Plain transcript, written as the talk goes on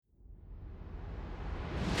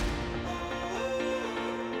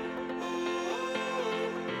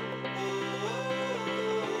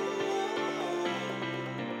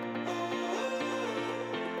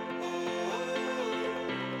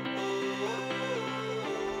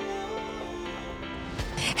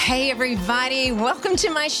Hey, everybody. Welcome to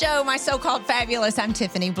my show, My So-Called Fabulous. I'm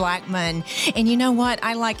Tiffany Blackman. And you know what?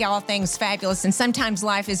 I like all things fabulous. And sometimes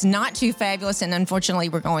life is not too fabulous. And unfortunately,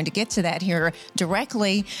 we're going to get to that here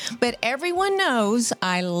directly. But everyone knows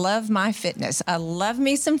I love my fitness. I love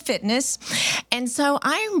me some fitness. And so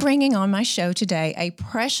I am bringing on my show today a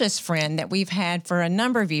precious friend that we've had for a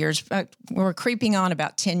number of years. We're creeping on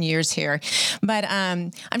about 10 years here. But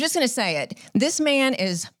I'm just going to say it. This man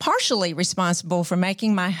is partially responsible for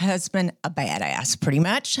making my husband a badass, pretty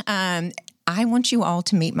much. I want you all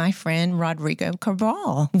to meet my friend, Rodrigo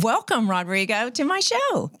Cabral. Welcome, Rodrigo, to my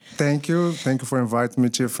show. Thank you. Thank you for inviting me,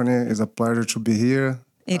 Tiffany. It's a pleasure to be here.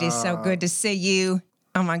 It is so good to see you.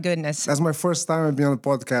 Oh, my goodness. That's my first time being on the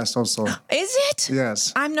podcast also. Is it?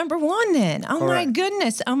 Yes. I'm number one then. Oh, Correct. my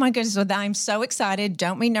goodness. Oh, my goodness. Well, I'm so excited.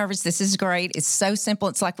 Don't be nervous. This is great. It's so simple.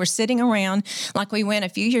 It's like we're sitting around like we went a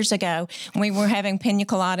few years ago when we were having pina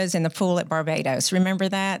coladas in the pool at Barbados. Remember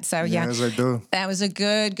that? So, yeah. Yes, I do. That was a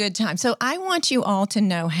good time. So I want you all to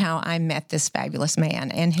know how I met this fabulous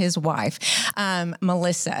man and his wife,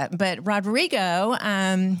 Melissa. But Rodrigo,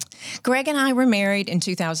 Greg and I were married in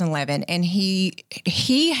 2011, and he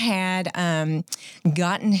had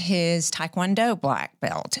gotten his Taekwondo black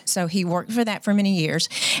belt. So he worked for that for many years,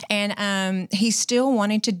 and he still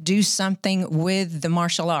wanted to do something with the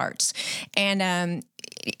martial arts. And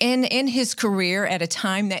in his career, at a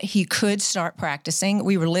time that he could start practicing,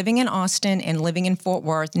 we were living in Austin and living in Fort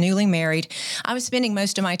Worth, newly married. I was spending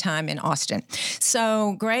most of my time in Austin.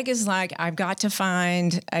 So Greg is like, I've got to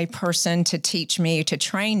find a person to teach me, to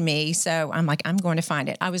train me. So I'm like, I'm going to find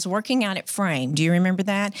it. I was working out at Frame. Do you remember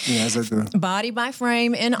that? Yes, I do. Body by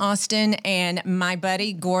Frame in Austin. And my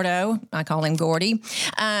buddy, Gordo, I call him Gordy.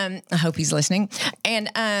 I hope he's listening.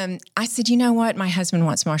 And I said, you know what? My husband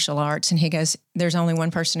wants martial arts. And he goes, there's only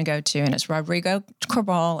one person to go to, and it's Rodrigo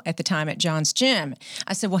Cabral at the time at John's Gym.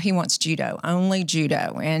 I said, well, he wants judo, only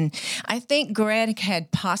judo. And I think Greg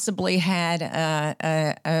had possibly had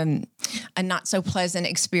a not so pleasant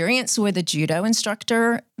experience with a judo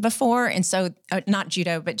instructor before. And so not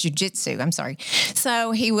judo, but jujitsu. I'm sorry.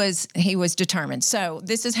 So he was determined. So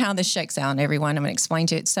this is how this shakes out, everyone. I'm going to explain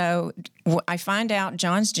to it. So I find out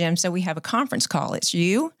John's Gym. So we have a conference call. It's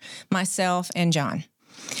you, myself, and John.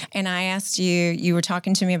 And I asked you were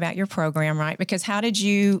talking to me about your program, right? Because how did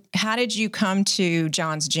you come to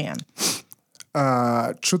John's Gym?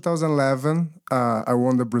 2011, I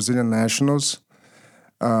won the Brazilian Nationals.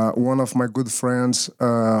 One of my good friends,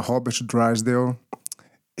 Robert Drysdale,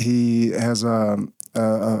 he has a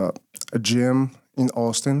gym in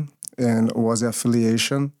Austin and was the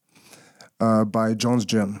affiliation by John's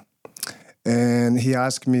Gym. And he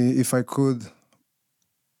asked me if I could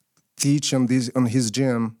teach him this on his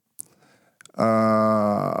gym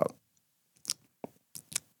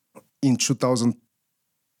in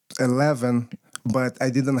 2011, but I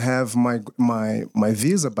didn't have my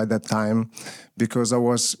visa by that time because I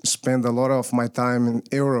was spend a lot of my time in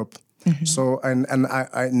Europe. Mm-hmm. So and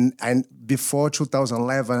I before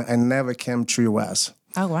 2011 I never came to US.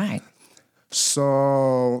 Oh, right.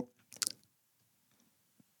 So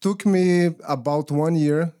took me about 1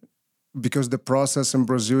 year, because the process in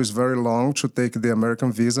Brazil is very long to take the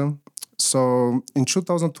American visa. So in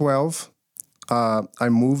 2012, I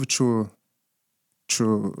moved to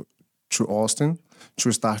Austin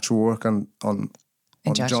to start to work on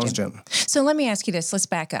John's Gym. So let me ask you this. Let's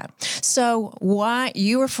back up. So why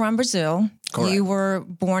you were from Brazil? Correct. You were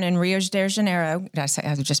born in Rio de Janeiro. I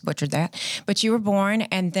just butchered that. But you were born,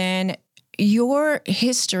 and then your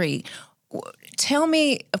history. Tell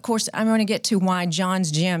me, of course, I'm going to get to why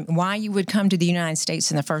John's Gym, why you would come to the United States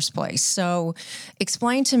in the first place. So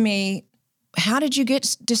explain to me, how did you get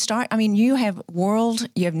to start? I mean, you have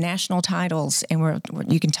national titles, and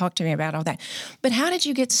you can talk to me about all that. But how did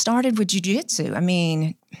you get started with jiu-jitsu? I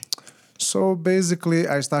mean... So basically,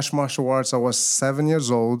 I started martial arts. I was 7 years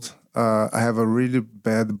old. I have a really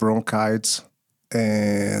bad bronchitis,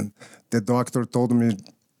 and the doctor told me,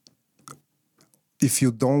 if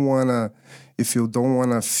you don't wanna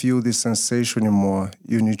feel this sensation anymore,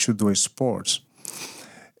 you need to do a sport.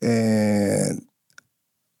 And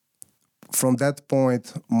from that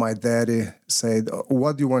point, my daddy said,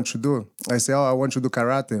 what do you want to do? I said, I want to do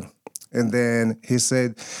karate. And then he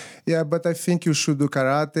said, yeah, but I think you should do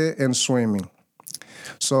karate and swimming.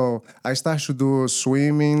 So I started to do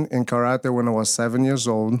swimming and karate when I was 7 years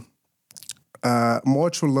old,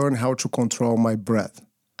 more to learn how to control my breath.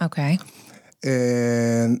 Okay.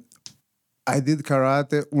 And I did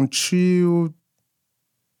karate until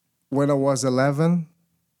when I was 11.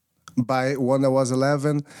 By when I was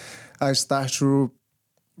 11, I started to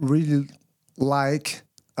really like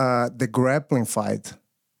the grappling fight.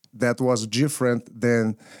 that was different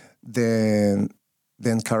than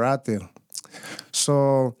karate.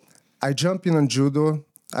 So I jumped in on judo.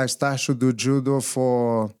 I started to do judo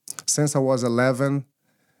since I was 11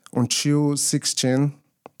 until 16.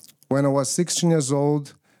 When I was 16 years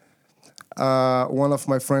old, one of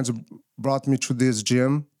my friends brought me to this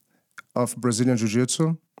gym of Brazilian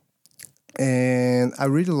Jiu-Jitsu, and I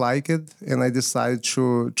really liked it, and I decided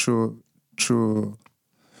to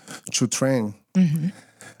train. Mm-hmm.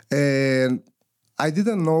 And I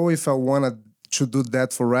didn't know if I wanted to do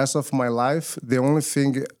that for the rest of my life. The only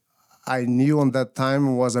thing I knew on that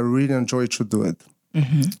time was I really enjoyed to do it.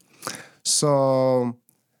 Mm-hmm. So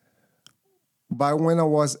by when I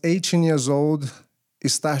was 18 years old, it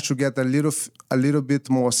started to get a little bit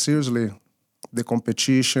more seriously, the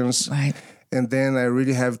competitions. Right. And then I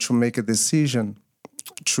really have to make a decision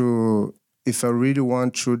if I really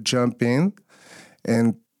want to jump in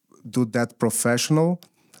and do that professional,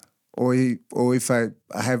 or if I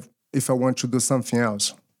want to do something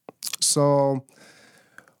else. So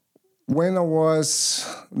when I was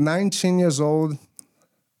 19 years old,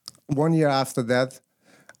 1 year after that,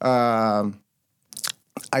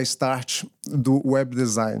 I start do web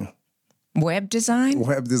design. Web design?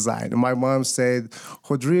 Web design. My mom said,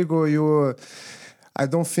 Rodrigo, I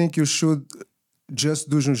don't think you should just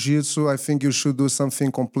do jiu-jitsu. I think you should do something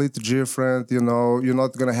completely different. You know, you're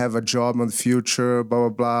not going to have a job in the future, blah,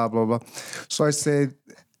 blah, blah, blah, blah. So I said,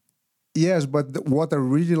 yes, but what I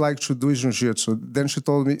really like to do is jiu-jitsu. Then she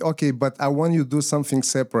told me, okay, but I want you to do something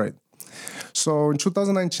separate. So in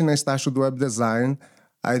 2019, I started web design.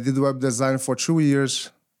 I did web design for 2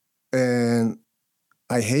 years, and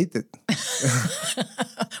I hate it.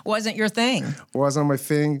 Wasn't your thing. Wasn't my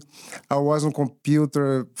thing. I was on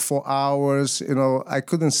computer for hours. You know, I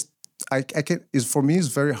couldn't. For me, it's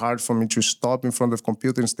very hard for me to stop in front of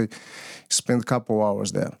computer and spend a couple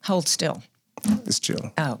hours there. Hold still.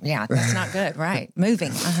 Still. Oh, yeah, that's not good. Right.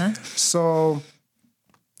 Moving. Uh-huh. So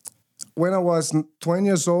when I was 20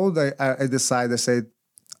 years old, I decided, I said,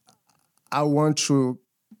 I want to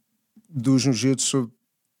do jiu-jitsu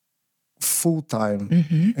full-time.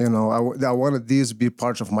 Mm-hmm. You know, I wanted this to be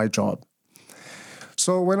part of my job.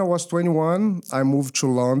 So when I was 21, I moved to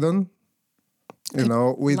London, you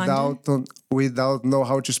know, without know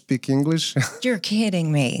how to speak English. You're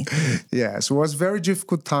kidding me. Yes, it was a very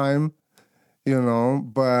difficult time, you know,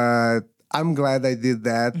 but I'm glad I did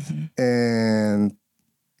that, and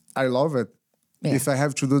I love it. Yeah. If I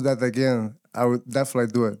have to do that again, I would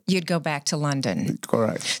definitely do it. You'd go back to London.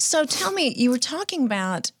 Correct. So tell me, you were talking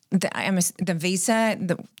about the visa,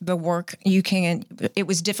 the work. It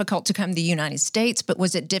was difficult to come to the United States, but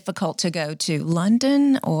was it difficult to go to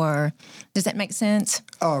London, or does that make sense?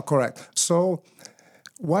 Oh, correct. So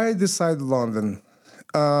why I decided London?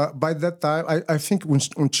 By that time, I think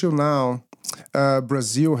until now,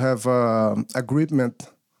 Brazil have agreement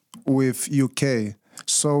with UK,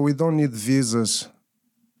 so we don't need visas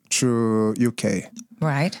to UK.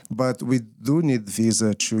 Right. But we do need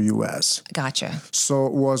visa to US. Gotcha. So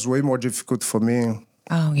it was way more difficult for me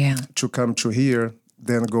to come to here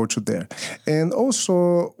than go to there. And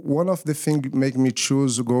also, one of the things make me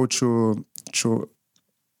choose to go to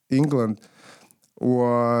England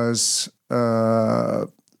was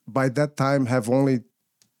by that time have only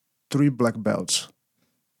 3 black belts.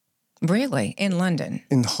 Really? In London?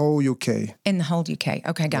 In whole UK. In the whole UK.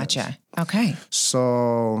 Okay, gotcha. Yes. Okay.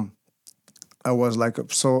 So I was like,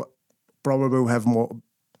 probably we'll have more,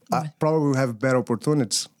 probably we'll have better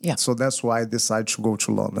opportunities. Yeah. So that's why I decided to go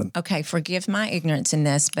to London. Okay, forgive my ignorance in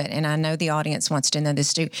this, and I know the audience wants to know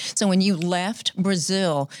this too. So when you left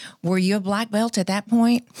Brazil, were you a black belt at that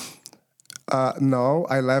point? No,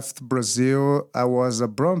 I left Brazil. I was a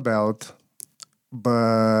brown belt,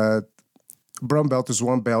 but brown belt is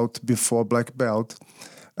 1 belt before black belt.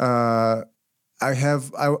 I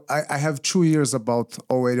have 2 years about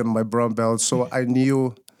 08 on my brown belt, so I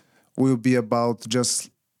knew will be about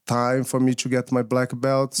just time for me to get my black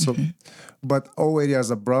belt. So, but 08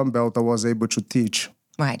 as a brown belt, I was able to teach.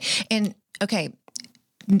 Right. And okay,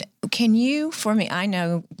 can you, for me, I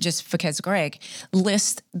know just because Greg,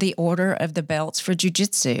 list the order of the belts for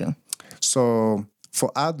jiu-jitsu? So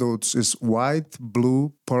for adults, it's white,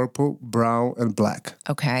 blue, purple, brown, and black.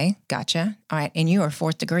 Okay, gotcha. All right, and you are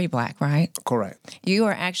 4th degree black, right? Correct. You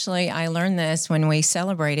are actually, I learned this when we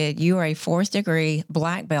celebrated, you are a 4th degree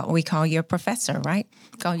black belt. We call you a professor, right?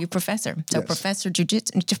 Call you professor. So yes. Professor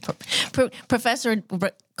Jiu-Jitsu, Professor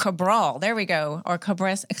Cabral, there we go. Or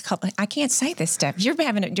Cabres, I can't say this stuff. You're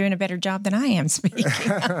doing a better job than I am speaking.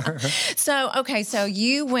 So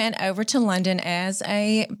you went over to London as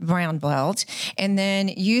a brown belt, and then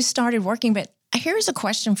you started working, but Here's a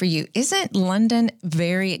question for you. Isn't London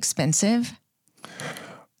very expensive?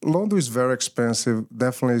 London is very expensive.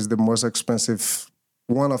 Definitely is the most expensive,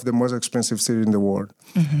 one of the most expensive cities in the world.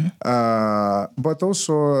 But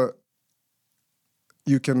also,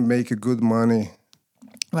 you can make good money.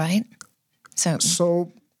 Right. So,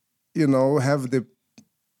 have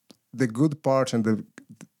the good part and the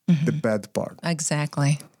bad part.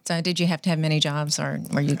 Exactly. So did you have to have many jobs, or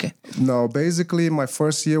were you good? No, basically my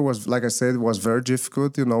first year was, like I said, was very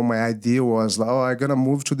difficult. My idea was, I'm going to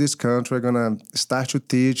move to this country, I'm going to start to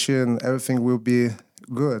teach and everything will be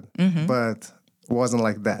good. But it wasn't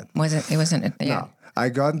like that. It wasn't. Yeah. No, I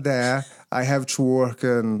got there. I have to work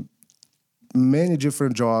in many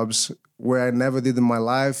different jobs where I never did in my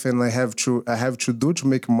life, and I have to do to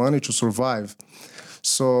make money to survive.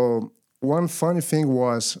 So one funny thing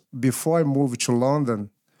was, before I moved to London,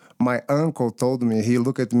 my uncle told me, he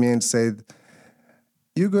looked at me and said,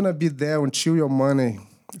 "You're gonna be there until your money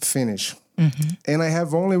finish." And I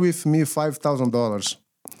have only with me $5,000.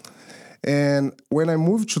 And when I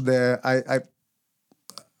moved to there,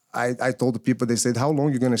 I told the people, they said, "How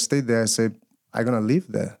long you gonna stay there?" I said, "I'm gonna live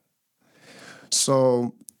there."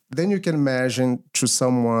 So then you can imagine, to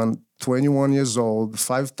someone 21 years old,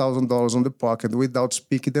 $5,000 on the pocket without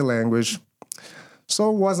speaking the language. So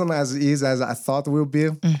it wasn't as easy as I thought it would be.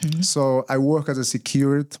 So I worked as a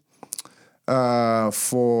security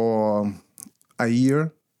for a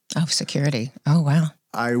year. Oh, security. Oh, wow.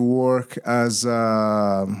 I work as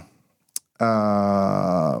a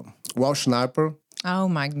wall sniper. Oh,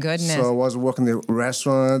 my goodness. So I was working in the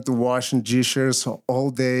restaurant, washing dishes all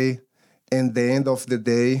day. And the end of the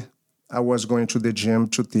day, I was going to the gym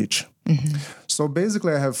to teach. So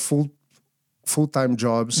basically, I have full-time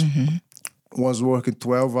jobs. Was working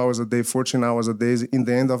 12 hours a day, 14 hours a day. In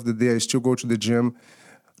the end of the day, I still go to the gym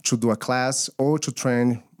to do a class or to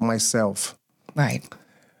train myself. Right.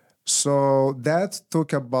 So that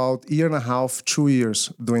took about a year and a half, 2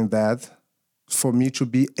 years doing that for me to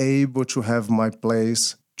be able to have my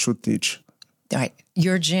place to teach. Right.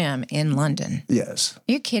 Your gym in London. Yes.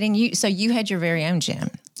 You're kidding. So you had your very own gym.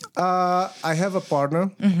 I have a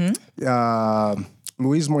partner,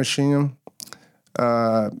 Luis Monchinho.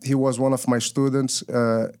 He was one of my students.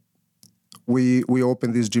 We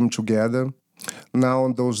opened this gym together. Now,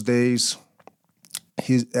 in those days,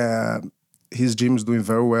 his gym is doing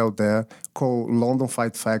very well there, called London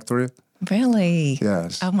Fight Factory. Really?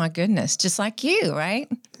 Yes. Oh, my goodness. Just like you, right?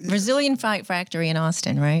 Brazilian Fight Factory in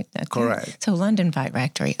Austin, right? Correct. So London Fight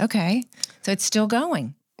Factory. Okay. So it's still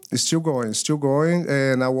going. It's still going.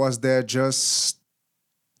 And I was there just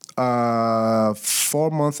 4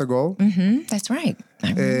 months ago. That's right.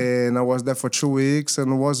 And I was there for 2 weeks,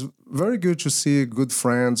 and it was very good to see good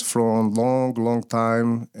friends from long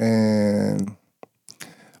time. And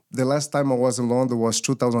the last time I was in London was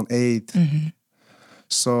 2008.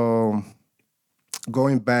 So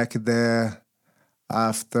going back there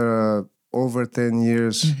after over 10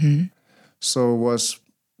 years, so it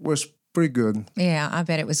was pretty good. Yeah, I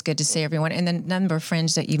bet it was good to see everyone and the number of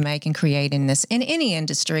friends that you make and create in any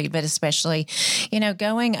industry, but especially,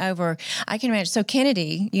 going over, I can imagine. So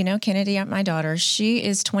Kennedy, my daughter, she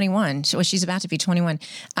is 21. She's about to be 21.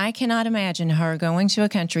 I cannot imagine her going to a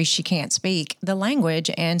country she can't speak the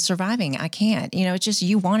language and surviving. I can't. It's just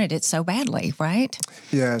you wanted it so badly, right?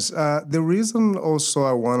 Yes. The reason also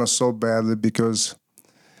I want it so badly because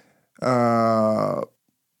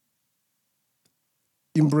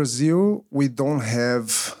in Brazil, we don't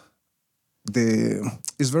have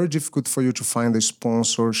it's very difficult for you to find a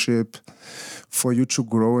sponsorship, for you to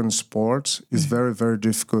grow in sports. It's very, very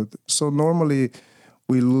difficult. So normally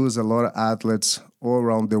we lose a lot of athletes all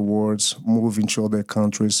around the world, moving to other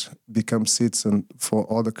countries, become citizens for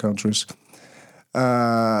other countries.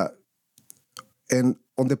 And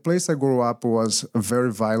on the place I grew up was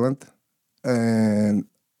very violent. And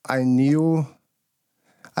I knew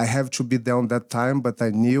I have to be there on that time, but I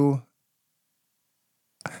knew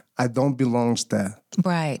I don't belong there.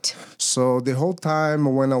 Right. So the whole time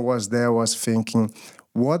when I was there, I was thinking,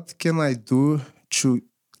 what can I do to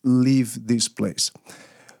leave this place?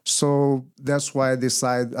 So that's why I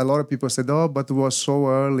decided, a lot of people said, oh, but it was so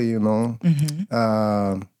early, you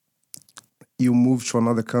moved to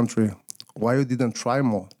another country. Why you didn't try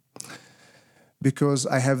more? Because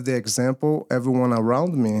I have the example, everyone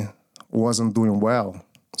around me wasn't doing well.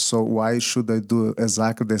 So why should I do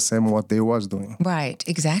exactly the same what they was doing? Right,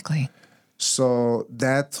 exactly. So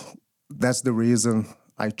that's the reason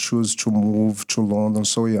I choose to move to London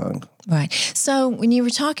so young. Right. So when you were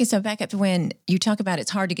talking, so back up to when you talk about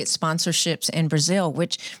it's hard to get sponsorships in Brazil,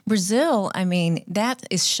 which Brazil, I mean, that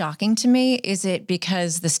is shocking to me. Is it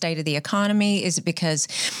because the state of the economy? Is it because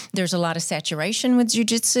there's a lot of saturation with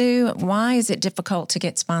jiu-jitsu? Why is it difficult to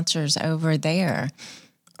get sponsors over there?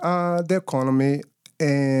 The economy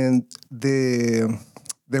and the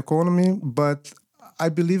economy, but I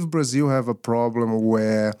believe Brazil have a problem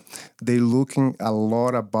where they looking a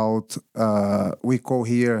lot about we call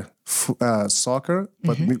here soccer,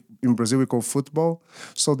 but in Brazil we call football.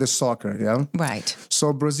 So the soccer, yeah, Right.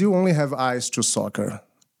 So Brazil only have eyes to soccer.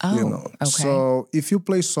 Oh, okay. So if you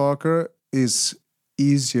play soccer, it's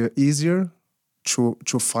easier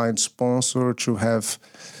to find sponsor, to have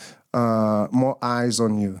more eyes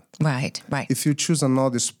on you. Right. Right. If you choose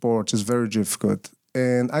another sport, it's very difficult.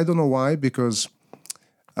 And I don't know why, because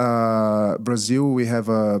Brazil, we have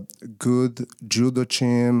a good judo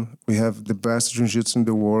team. We have the best jiu-jitsu in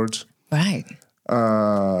the world. Right.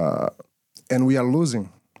 And we are losing.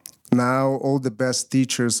 Now, all the best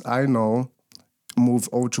teachers I know move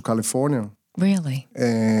all to California. Really?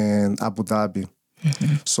 And Abu Dhabi.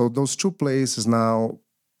 Mm-hmm. So those two places now,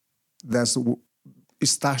 it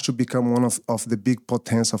starts to become one of the big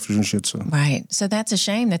potential of jiu-jitsu. Right. So that's a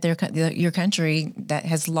shame that your country that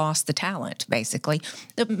has lost the talent, basically,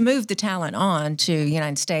 moved the talent on to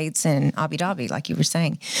United States and Abu Dhabi, like you were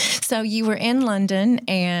saying. So you were in London,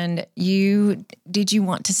 and did you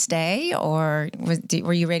want to stay, or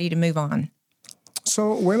were you ready to move on?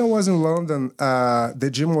 So when I was in London, the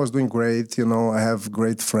gym was doing great. I have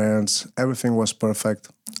great friends. Everything was perfect.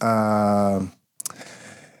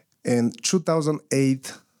 In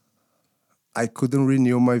 2008, I couldn't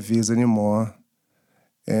renew my visa anymore,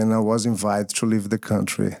 and I was invited to leave the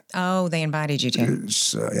country. Oh, they invited you to?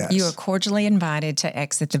 So, yes. You were cordially invited to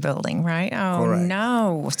exit the building, right? Oh, correct.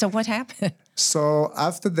 No. So what happened? So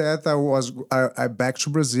after that, I back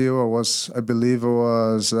to Brazil. I believe I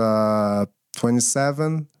was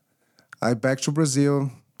 27. I back to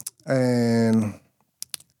Brazil, and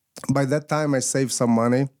by that time, I saved some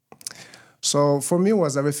money. So for me,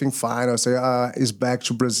 was everything fine? I say, it's back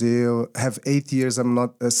to Brazil. Have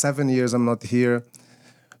 7 years I'm not here.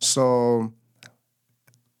 So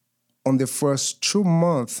on the first 2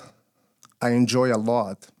 months, I enjoy a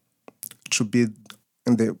lot to be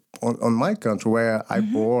on my country where I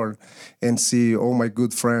born and see all my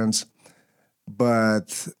good friends.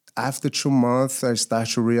 But after 2 months, I start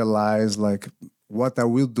to realize like what I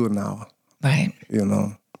will do now. Right.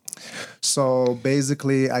 So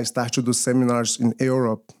basically, I started to do seminars in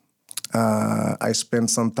Europe. I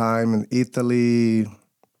spent some time in Italy,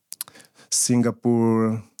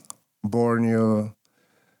 Singapore, Borneo,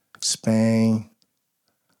 Spain.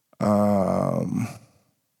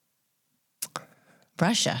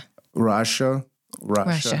 Russia. Russia.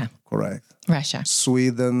 Correct. Russia.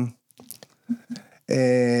 Sweden.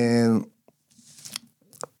 And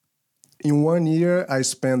in 1 year, I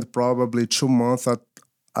spent probably 2 months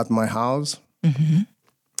at my house. Mm-hmm.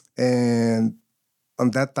 And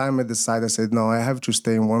on that time, I said, no, I have to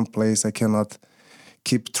stay in one place. I cannot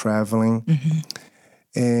keep traveling. Mm-hmm.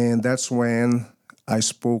 And that's when I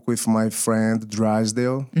spoke with my friend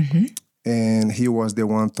Drysdale. Mm-hmm. And he was the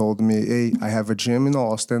one told me, hey, I have a gym in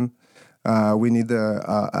Austin. We need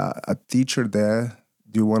a teacher there.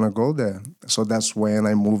 Do you want to go there? So that's when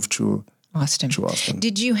I moved to Austin.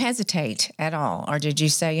 Did you hesitate at all? Or did you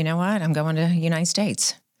say, you know what, I'm going to the United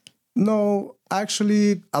States? No,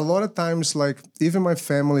 actually, a lot of times, like, even my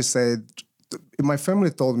family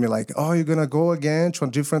told me, like, oh, you're going to go again to a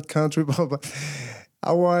different country, blah, blah.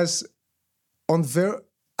 I was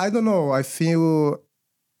I don't know, I feel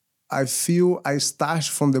I started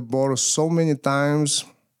from the bottom so many times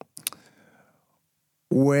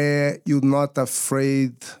where you're not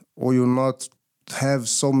afraid or you're not have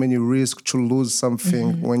so many risks to lose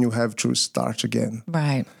something when you have to start again.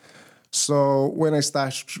 Right. So when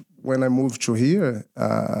I moved to here,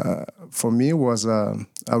 for me it was a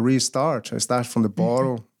restart. I started from the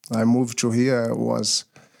bottom. I moved to here,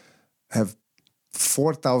 have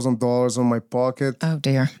 $4,000 on my pocket. Oh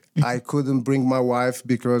dear. I couldn't bring my wife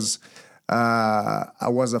because I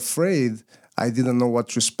was afraid. I didn't know what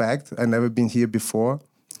to expect. I never been here before.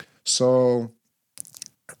 So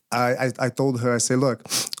I told her, I said, look,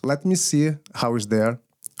 let me see how it's there.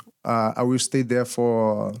 I will stay there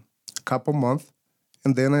for a couple months,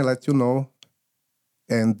 and then I let you know,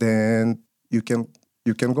 and then you can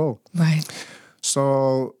go. Right.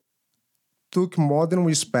 So took more than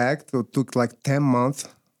we expect. It took like 10 months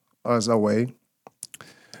as away.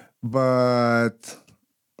 But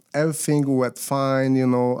everything went fine,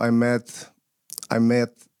 I met I met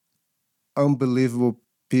unbelievable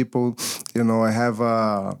people. You know, I have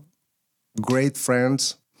great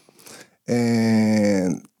friends,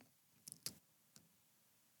 and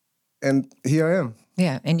here I am.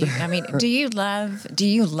 Yeah, and I mean, do you love the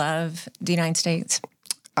United States?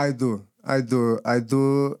 I do. I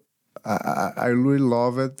really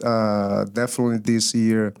love it. Definitely this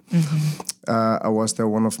year, I was there.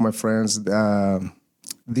 One of my friends.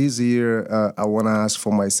 This year, I want to ask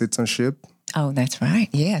for my citizenship. Oh, that's right.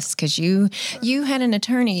 Yes, because you had an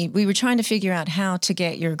attorney. We were trying to figure out how to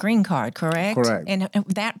get your green card, correct? Correct. And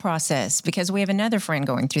that process, because we have another friend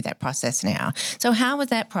going through that process now. So how was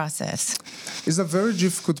that process? It's a very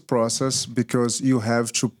difficult process because you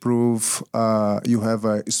have to prove you have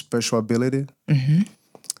a special ability.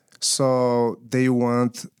 So they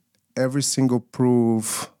want every single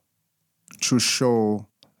proof to show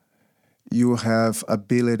you have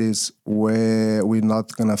abilities where we're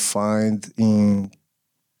not going to find in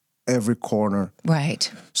every corner. Right.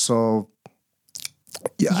 So,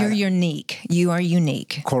 yeah. You're unique. You are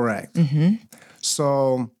unique. Correct.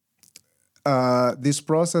 So, this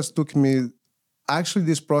process took me... Actually,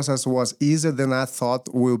 this process was easier than I thought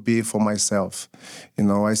will be for myself. You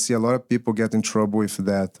know, I see a lot of people get in trouble with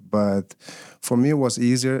that. But for me, it was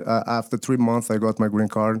easier. After 3 months, I got my green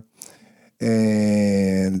card.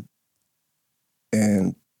 And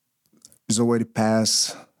it's already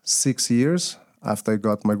past 6 years after I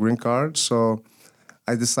got my green card. So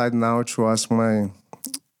I decided now to ask my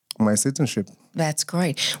citizenship. That's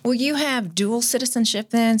great. Well, you have dual citizenship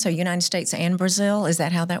then, so United States and Brazil. Is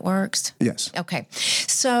that how that works? Yes. Okay.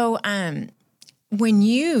 So when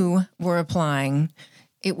you were applying,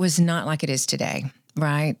 it was not like it is today.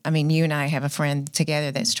 Right. I mean, you and I have a friend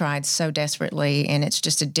together that's tried so desperately, and it's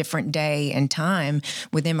just a different day and time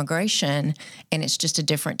with immigration, and it's just a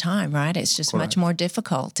different time, right? It's just much more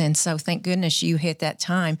difficult. And so thank goodness you hit that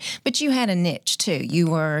time. But you had a niche too. You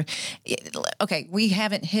were, okay, we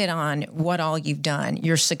haven't hit on what all you've done,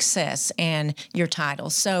 your success and your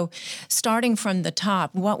titles. So starting from the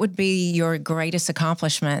top, what would be your greatest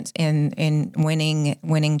accomplishment in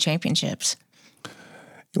winning championships?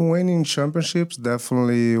 Winning championships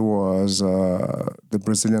definitely was the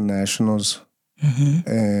Brazilian Nationals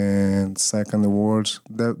and second awards.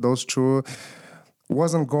 Those two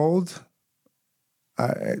wasn't gold,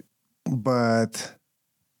 but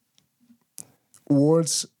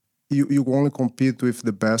awards you only compete with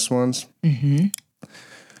the best ones.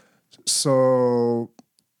 So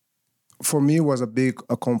for me, it was a big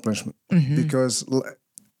accomplishment because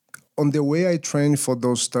on the way I trained for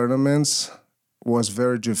those tournaments was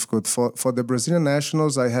very difficult. For the Brazilian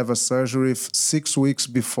Nationals, I have a surgery 6 weeks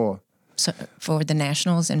before. So for the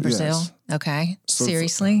Nationals in Brazil? Yes. Okay. So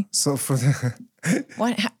seriously? For the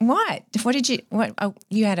What? What did you,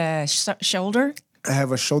 you had a shoulder? I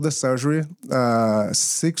have a shoulder surgery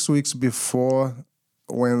 6 weeks before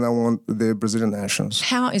when I won the Brazilian Nationals.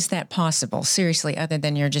 How is that possible? Seriously, other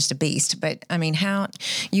than you're just a beast. But I mean, how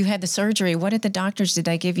you had the surgery? What did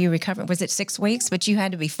they give you recovery? Was it 6 weeks? But you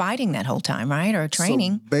had to be fighting that whole time, right? Or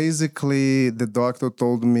training? So basically, the doctor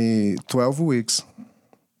told me 12 weeks.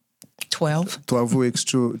 12? 12 weeks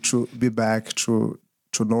to be back to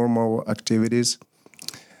normal activities.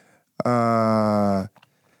 I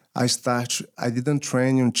didn't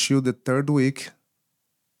train until the 3rd week.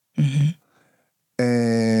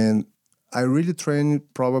 And I really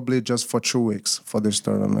trained probably just for 2 weeks for this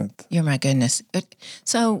tournament. You're my goodness.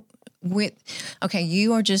 So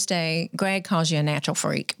you are just Greg calls you a natural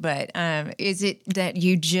freak, but is it that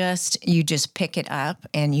you just pick it up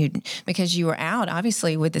because you were out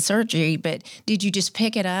obviously with the surgery, but did you just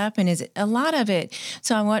pick it up? And is it a lot of it?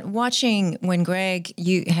 So I'm watching when Greg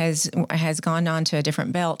has gone on to a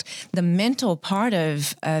different belt, the mental part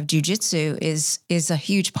of jiu-jitsu is a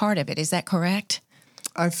huge part of it. Is that correct?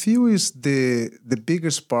 I feel is the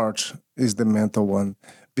biggest part is the mental one,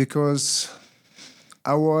 because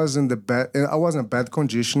I was in bad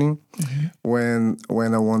conditioning when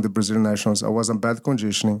I won the Brazilian Nationals. I was in bad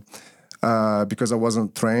conditioning because I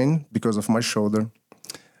wasn't trained because of my shoulder.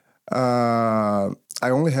 I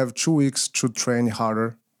only have 2 weeks to train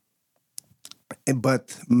harder,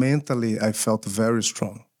 but mentally I felt very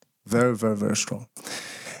strong, very, very, very strong.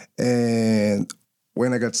 And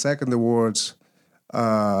when I got second awards,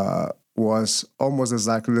 was almost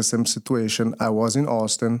exactly the same situation. I was in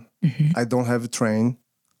Austin. I don't have a train.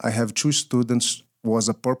 I have 2 students was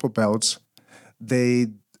a purple belts. They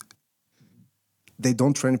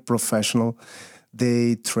don't train professional.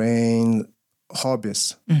 They train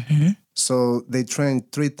hobbyists. So they train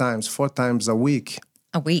 3 times, 4 times a week.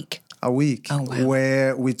 A week? A week. Oh, wow.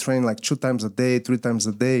 Where we train like 2 times a day, 3 times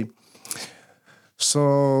a day.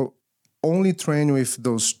 So only training with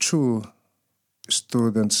those two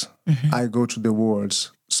students, I go to the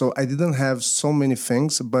Worlds. So I didn't have so many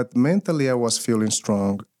things, but mentally I was feeling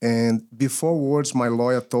strong. And before Worlds, my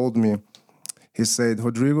lawyer told me, he said,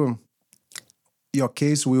 Rodrigo, your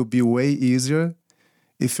case will be way easier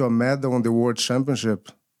if you're medal on the World Championship.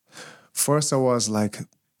 First, I was like,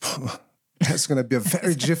 that's going to be a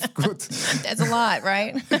very difficult. That's a lot,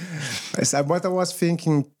 right? But I was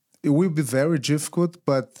thinking, it will be very difficult,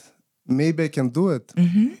 but maybe I can do it.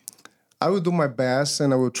 I will do my best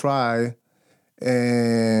and I will try.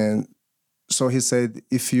 And so he said,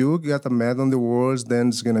 if you get a medal on the Worlds, then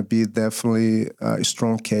it's going to be definitely a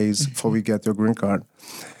strong case before we get your green card.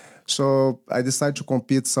 So I decided to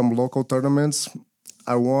compete some local tournaments.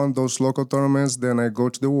 I won those local tournaments. Then I go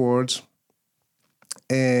to the Worlds,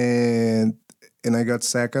 and I got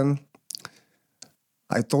second.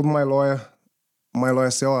 I told my lawyer. My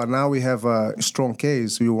lawyer said, "Oh, now we have a strong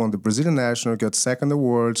case. We won the Brazilian National, got second in the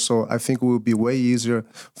world. So I think it will be way easier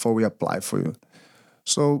before we apply for you."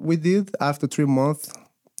 So we did. After 3 months,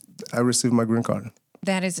 I received my green card.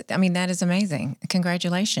 That is amazing.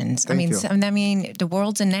 Congratulations. Thank you. I mean, the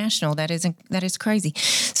Worlds and National, that is crazy.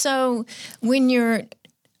 So when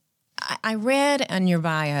I read on your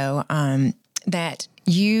bio that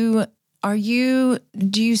do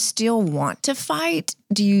you still want to fight?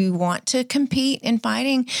 Do you want to compete in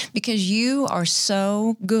fighting? Because you are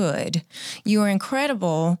so good. You are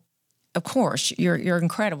incredible. Of course, you're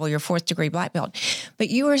incredible. You're 4th degree black belt, but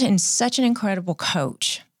you are such an incredible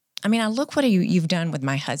coach. I mean, I look what you've done with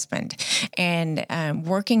my husband and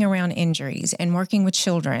working around injuries and working with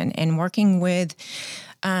children and working with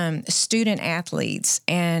student athletes.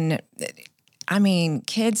 And I mean,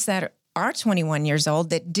 kids that are 21 years old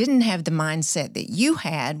that didn't have the mindset that you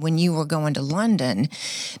had when you were going to London.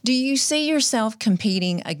 Do you see yourself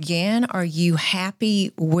competing again? Are you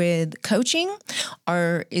happy with coaching,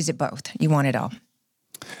 or is it both? You want it all?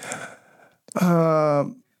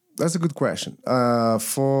 That's a good question.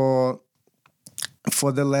 For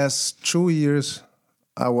the last 2 years,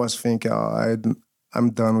 I was thinking, I'm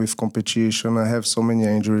done with competition. I have so many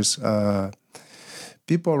injuries.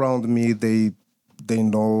 People around me, they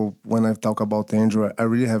know when I talk about injury, I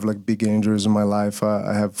really have like big injuries in my life.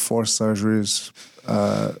 I have 4 surgeries,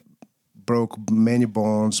 broke many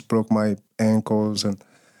bones, broke my ankles. And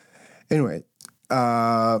anyway,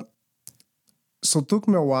 so it took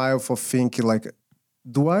me a while for thinking like,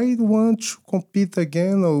 do I want to compete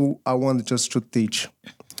again or I want just to teach?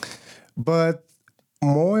 But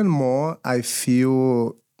more and more, I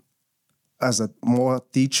feel as a more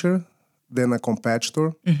teacher than a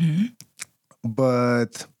competitor.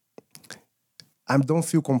 But I don't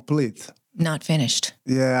feel complete. Not finished.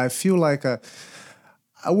 Yeah, I feel like I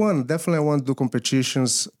want to do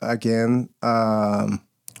competitions again.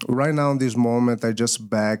 Right now, in this moment, I just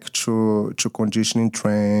back to conditioning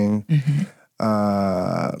training,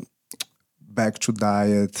 back to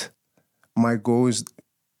diet. My goal is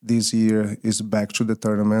this year is back to the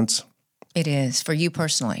tournaments. It is for you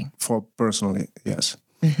personally. For personally, yes.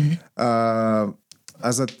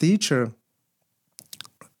 As a teacher,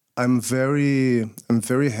 I'm very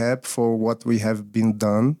happy for what we have been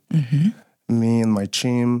done, me and my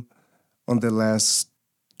team, on the last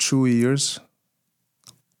 2 years.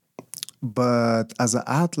 But as an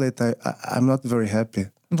athlete, I'm not very happy.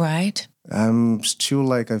 Right. I'm still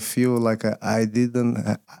like I feel like I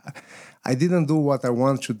didn't do what I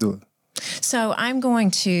want to do. So I'm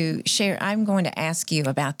going to ask you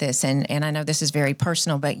about this, and I know this is very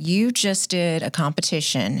personal, but you just did a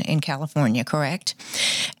competition in California, correct?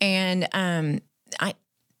 And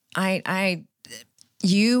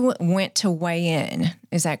you went to weigh in,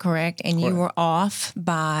 is that correct? And you were off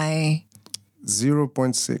by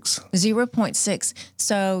 0.6. 0.6.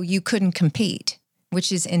 So you couldn't compete,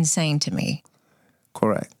 which is insane to me.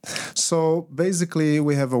 Correct. So basically,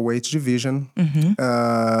 we have a weight division.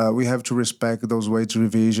 We have to respect those weight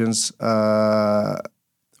divisions.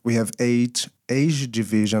 We have age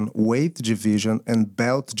division, weight division, and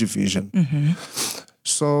belt division.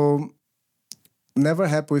 So never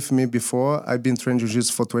happened with me before. I've been training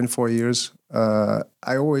jiu-jitsu for 24 years.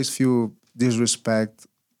 I always feel disrespect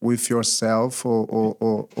with yourself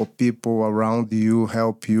or people around you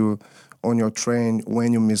help you on your train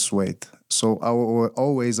when you miss weight. So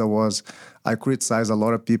I criticize a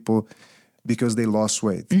lot of people because they lost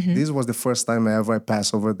weight. This was the first time ever I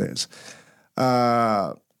passed over this.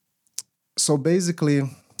 So basically,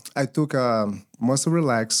 I took a muscle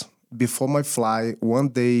relax before my fly 1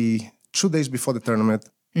 day, 2 days before the tournament.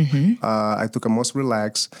 I took a muscle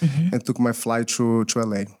relax and took my flight to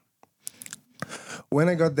LA. When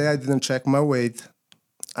I got there, I didn't check my weight.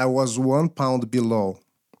 I was 1 pound below.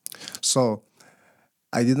 So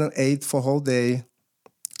I didn't eat for a whole day.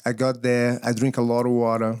 I got there, I drink a lot of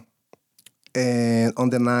water. And on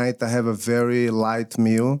the night, I have a very light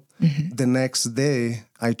meal. The next day,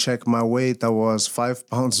 I checked my weight. I was 5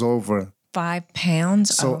 pounds over. 5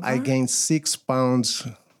 pounds So over? I gained 6 pounds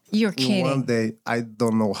You're in one kidding. day. I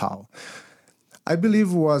don't know how. I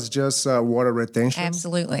believe it was just water retention.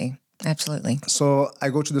 Absolutely. Absolutely. So I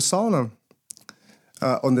go to the sauna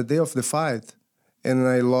on the day of the fight, and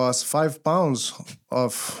I lost 5 pounds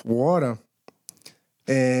of water.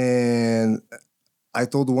 And I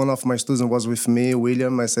told one of my students was with me,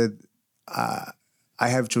 William. I said, I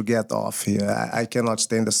have to get off here. I cannot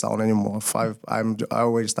stay in the sauna anymore. I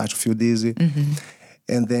already start to feel dizzy.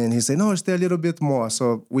 And then he said, no, stay a little bit more.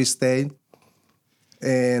 So we stayed,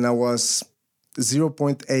 and I was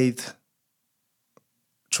 0.8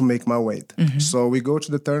 to make my weight. So we go to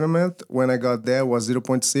the tournament. When I got there, it was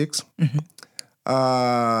 0.6.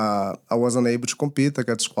 I wasn't able to compete. I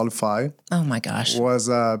got disqualified. Oh my gosh. It was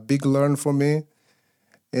a big learn for me.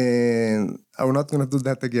 And I'm not going to do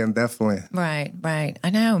that again, definitely. Right, right.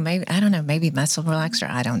 I know. Maybe I don't know. Maybe muscle relaxer.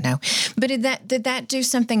 I don't know. But did that do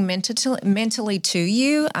something mentally to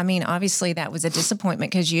you? I mean, obviously that was a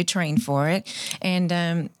disappointment because you trained for it. And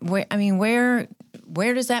where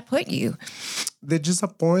does that put you? The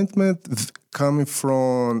disappointment come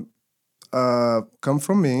from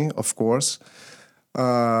me, of course.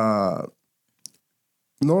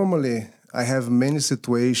 Normally, I have many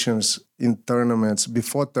situations in tournaments,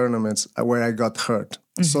 before tournaments, where I got hurt.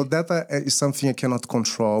 So that is something I cannot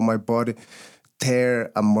control. My body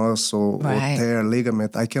tear a muscle or tear a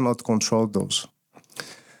ligament. I cannot control those.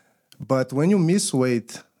 But when you miss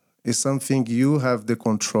weight, it's something you have the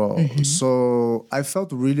control. So I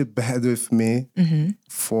felt really bad with me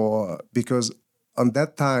because on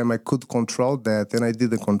that time I could control that and I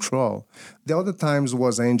didn't control. The other times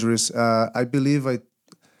was injuries. I believe I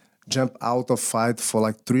jumped out of fight for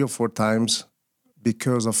like 3 or 4 times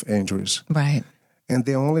because of injuries. Right. And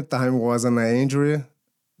the only time wasn't an injury,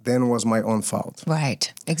 then was my own fault.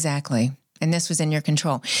 Right. Exactly. And this was in your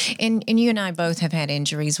control. And you and I both have had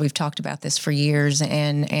injuries. We've talked about this for years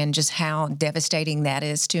and just how devastating that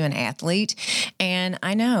is to an athlete. And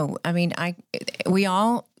I know, I mean, we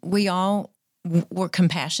all were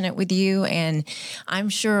compassionate with you. And I'm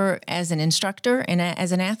sure as an instructor and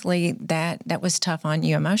as an athlete that was tough on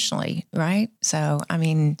you emotionally, right? So, I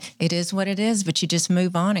mean, it is what it is, but you just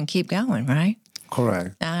move on and keep going, right?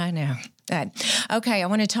 Correct. I know. Good. Okay, I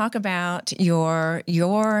want to talk about your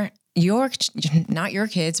not your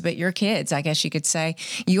kids, but your kids, I guess you could say,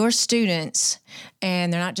 your students,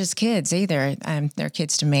 and they're not just kids either. They're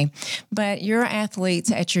kids to me, but your athletes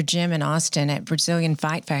at your gym in Austin at Brazilian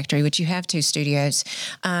Fight Factory, which you have 2 studios.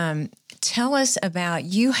 Tell us about,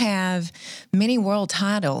 you have many world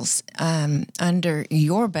titles under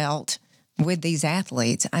your belt with these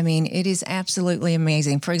athletes. I mean, it is absolutely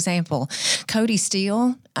amazing. For example, Cody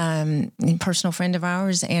Steele, a personal friend of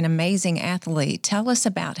ours, an amazing athlete. Tell us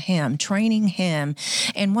about him, training him.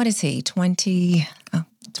 And what is he, 24?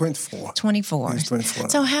 24. He's 24.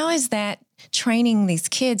 So how is that training these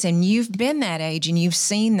kids? And you've been that age and you've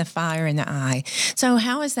seen the fire in the eye. So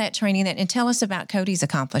how is that training that? And tell us about Cody's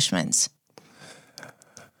accomplishments.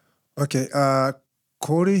 Okay.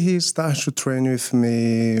 Cody, he started to train with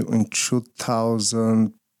me in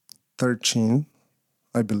 2013,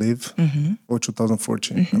 I believe, or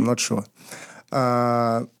 2014. I'm not sure.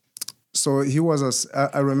 So he was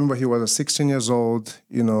I remember he was 16 years old.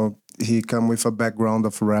 You know, he come with a background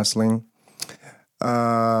of wrestling. He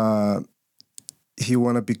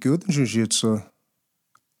want to be good in jiu-jitsu.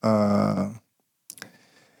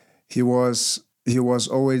 He was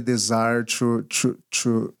always desired to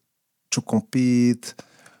compete.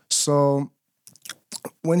 So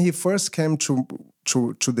when he first came to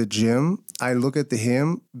the gym, I look at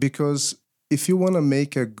him because if you want to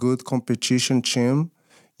make a good competition team,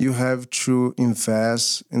 you have to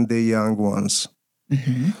invest in the young ones.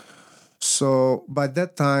 So by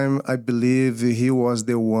that time, I believe he was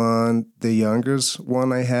the youngest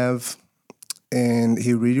one I have, and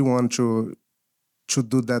he really wanted to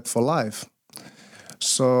do that for life.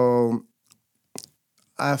 So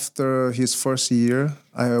after his first year,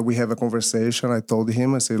 we have a conversation. I told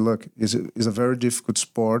him, I said, look, it's a very difficult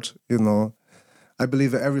sport. You know, I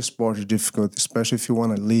believe every sport is difficult, especially if you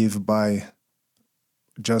want to live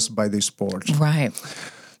just by the sport. Right.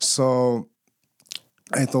 So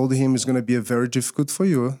I told him it's going to be very difficult for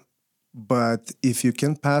you, but if you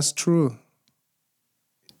can pass through,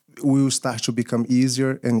 we will start to become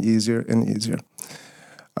easier and easier and easier.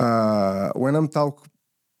 When I'm talk,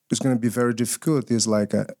 it's going to be very difficult. It's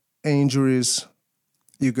like injuries.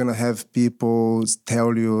 You're going to have people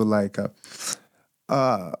tell you like,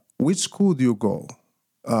 which school do you go?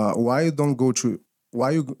 Why you don't go to?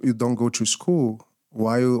 Why you don't go to school?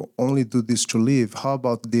 Why you only do this to live? How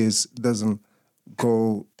about this doesn't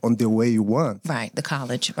go on the way you want? Right, the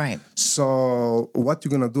college, right. So what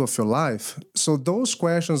you gonna do with your life? So those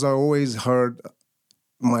questions I always heard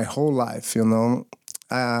my whole life.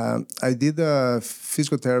 I did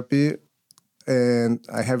physical therapy, and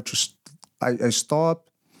I have to. I stopped,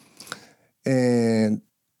 and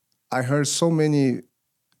I heard so many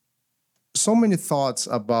thoughts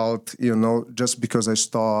about, just because I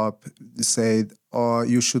stopped, they said, oh,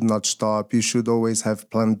 you should not stop. You should always have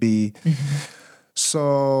plan B.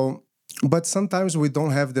 So, but sometimes we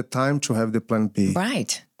don't have the time to have the plan B.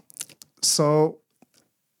 Right. So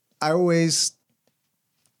I always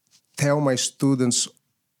tell my students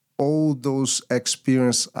all those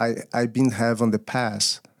experience I've been have in the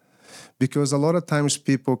past, because a lot of times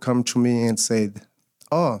people come to me and say,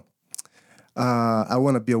 oh, I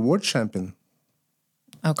want to be a world champion.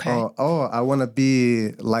 Okay. Or I want to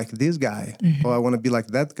be like this guy. Or I want to be like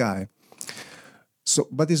that guy. So,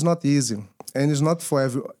 but it's not easy. And it's not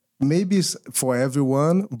for maybe it's for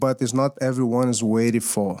everyone, but it's not everyone is waiting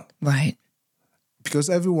for. Right. Because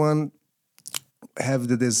everyone have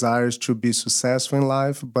the desires to be successful in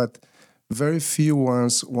life, but very few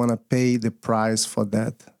ones want to pay the price for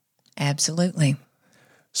that. Absolutely.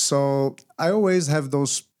 So I always have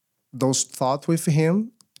those thoughts with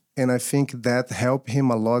him, and I think that helped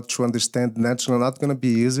him a lot to understand that's not going to be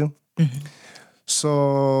easy.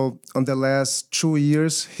 So on the last 2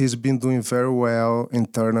 years, he's been doing very well in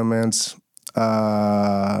tournaments.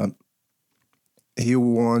 He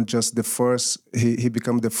won just the first. He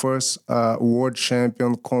became the first world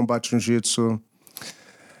champion combat jiu-jitsu.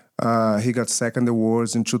 He got second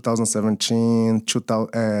awards in 2017,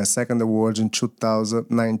 second awards in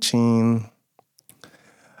 2019.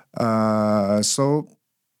 So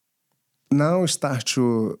now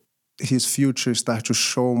his future start to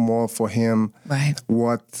show more for him. Right.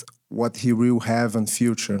 What he will have in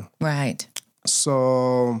future. Right.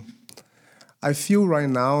 So I feel right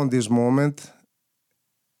now in this moment,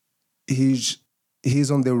 he's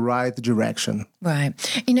on the right direction. Right.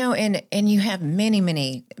 And you have many,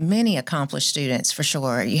 many, many accomplished students for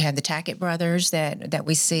sure. You have the Tackett brothers that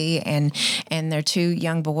we see, and they're two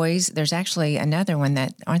young boys. There's actually another one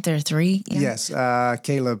aren't there three? Yes,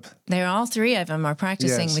 Caleb. They're all three of them are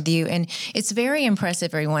practicing with you. And it's very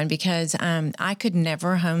impressive, everyone, because I could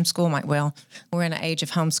never homeschool we're in an age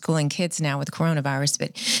of homeschooling kids now with coronavirus,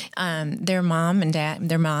 but their mom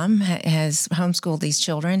has homeschooled these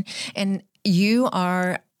children. And you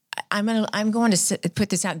are, I'm going to put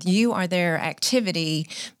this out. You are their activity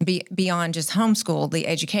beyond just homeschool, the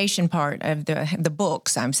education part of the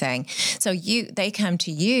books, I'm saying. So they come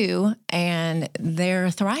to you and they're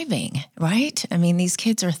thriving, right? I mean, these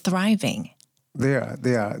kids are thriving. They are.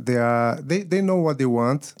 They know what they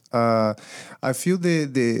want. I feel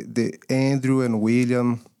the Andrew and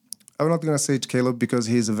William. I'm not gonna say Caleb because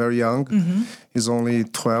he's very young. He's only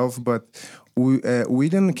 12, but.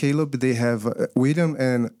 William and Caleb, William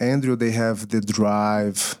and Andrew, they have the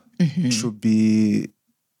drive to be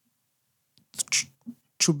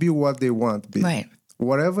what they want to be. Right.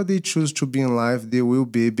 Whatever they choose to be in life, they will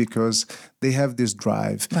be because they have this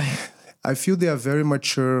drive. Right. I feel they are very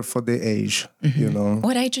mature for their age,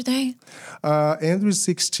 What age are they? Andrew's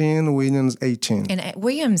 16, William's 18. And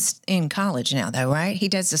William's in college now, though, right? He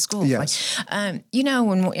does the school. Yes. And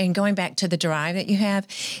going back to the drive that you have,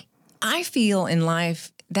 I feel in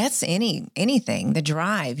life that's anything, the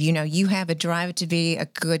drive. You have a drive to be a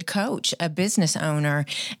good coach, a business owner,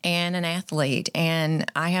 and an athlete. And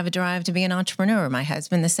I have a drive to be an entrepreneur. My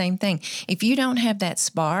husband, the same thing. If you don't have that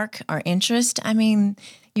spark or interest, I mean,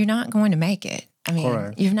 you're not going to make it. I mean,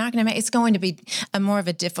 Correct. You're not going to make it's going to be more of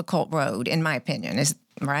a difficult road, in my opinion, is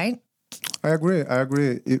right? I agree.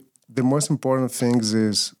 The most important things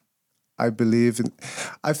is I believe in.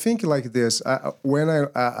 I think like this. When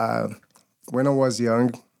I was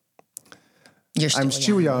young, I'm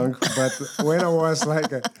still young, but when I was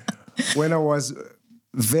when I was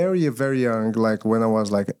very, very young, like when I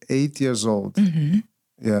was like 8 years old,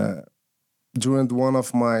 yeah, during one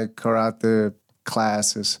of my karate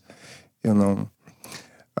classes, I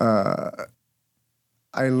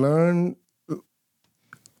learned.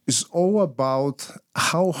 It's all about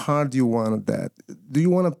how hard you want that. Do you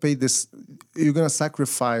want to pay this? You're going to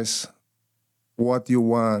sacrifice what you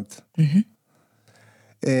want.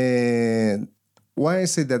 And why I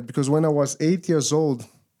say that? Because when I was 8 years old,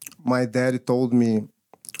 my dad told me,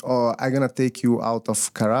 or I'm gonna take you out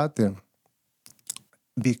of karate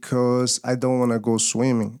because I don't want to go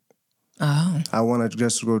swimming. Oh, I want to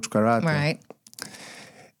just go to karate. right.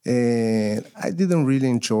 And I didn't really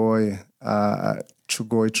enjoy to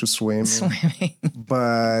go to swimming. Swimming.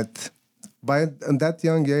 But by that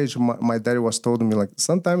young age, my daddy was told me, like,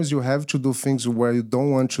 sometimes you have to do things where you don't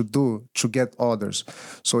want to do to get others.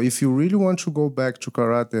 So if you really want to go back to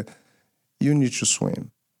karate, you need to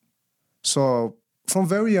swim. So from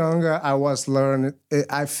very young, I was learning.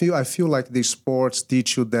 I feel like the sports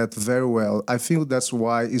teach you that very well. I feel that's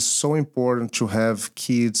why it's so important to have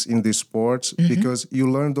kids in the sports because you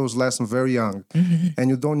learn those lessons very young, and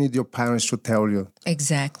you don't need your parents to tell you.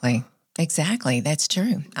 Exactly. Exactly. That's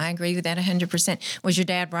true. I agree with that 100%. Was your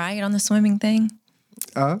dad right on the swimming thing?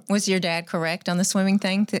 Was your dad correct on the swimming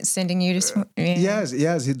thing, sending you to swim? Yeah.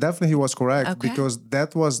 Yes, he was correct Okay. because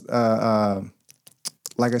that was.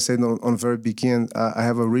 Like I said on very beginning, I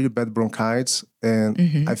have a really bad bronchitis,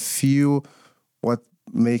 and I feel what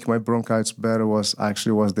make my bronchitis better was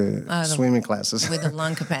the swimming classes. With the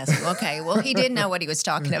lung capacity. Okay. Well, he did know what he was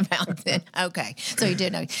talking about then. Okay. So he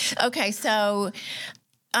did know. Okay. So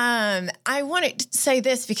I wanted to say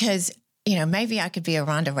this because, maybe I could be a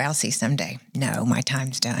Ronda Rousey someday. No, my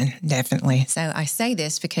time's done. Definitely. So I say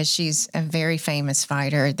this because she's a very famous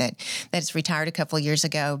fighter that's retired a couple of years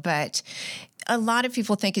ago, but a lot of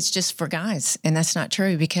people think it's just for guys, and that's not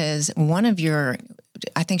true because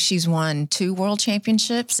I think she's won 2 world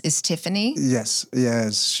championships, is Tiffany. Yes,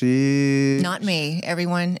 she. Not me,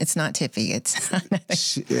 everyone. It's not Tiffy. It's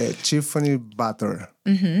Tiffany Butter.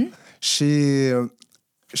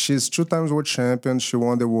 She's 2 times world champion. She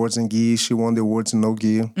won the awards in gi. She won the awards in no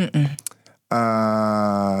gi.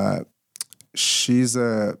 She's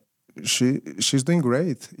doing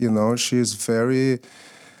great. She's very.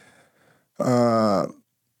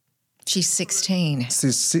 She's 16.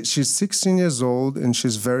 She's 16 years old, and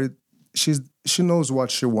she knows what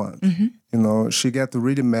she wants. She got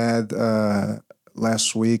really mad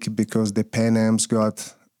last week because the Pan Ams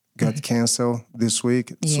got canceled this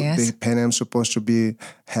week. Yes. So the Pan Am's supposed to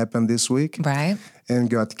happen this week, Right. and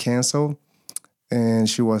got canceled. And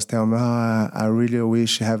she was telling me, I really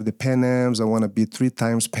wish I have the Pan Ams. I want to be 3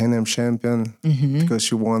 times Pan Am champion because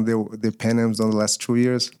she won the Pan Ams in the last 2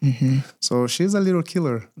 years. So she's a little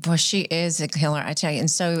killer. Well, she is a killer, I tell you.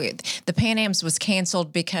 And so the Pan Ams was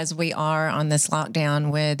canceled because we are on this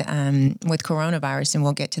lockdown with coronavirus, and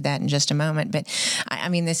we'll get to that in just a moment. But I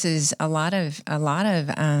mean, this is a lot of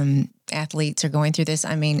athletes are going through this.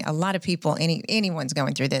 I mean, a lot of people, anyone's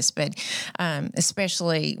going through this, but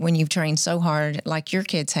especially when you've trained so hard like your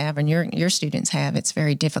kids have and your students have, it's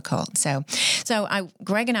very difficult. So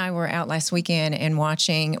Greg and I were out last weekend and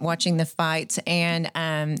watching the fights and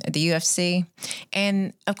the UFC.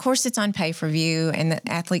 And of course it's on pay-per-view and the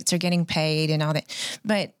athletes are getting paid and all that.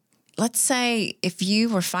 But let's say if you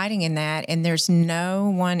were fighting in that and there's no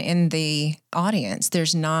one in the audience,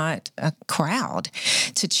 there's not a crowd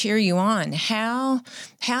to cheer you on, how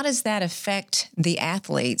does that affect the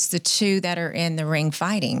athletes, the 2 that are in the ring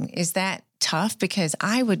fighting? Is that tough? Because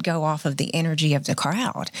I would go off of the energy of the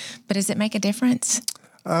crowd, but does it make a difference?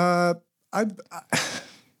 I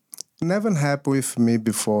never happened with me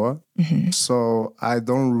before, so I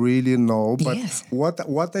don't really know. But Yes.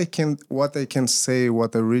 what I can say,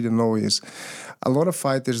 what I really know is, a lot of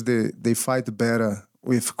fighters they fight better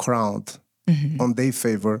with crowd on their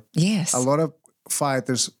favor. Yes. A lot of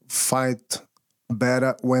fighters fight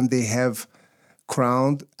better when they have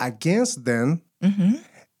crowd against them,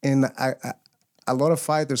 and a lot of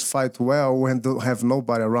fighters fight well when they have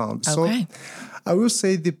nobody around. Okay. So I will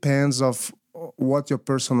say it depends of what your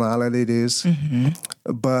personality is,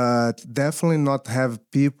 but definitely not have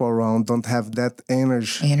people around, don't have that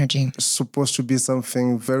energy. It's supposed to be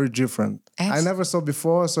something very different. I never saw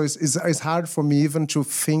before, so it's hard for me even to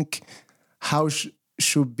think how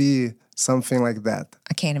should be something like that.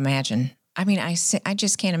 I can't imagine. I mean, I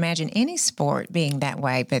just can't imagine any sport being that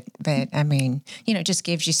way. But I mean, it just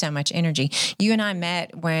gives you so much energy. You and I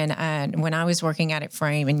met when I was working out at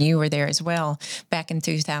Frame, and you were there as well back in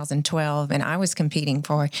 2012. And I was competing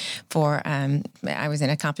for I was in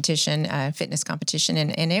a competition, fitness competition,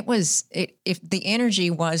 and if the energy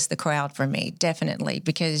was the crowd for me, definitely,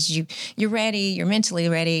 because you're ready, you're mentally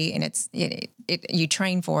ready, and you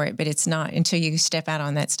train for it, but it's not until you step out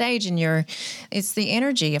on that stage and it's the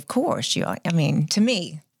energy, of course. To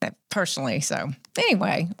me, personally. So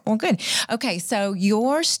anyway, well, good. Okay. So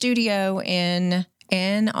your studio in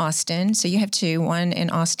Austin, so you have 2, one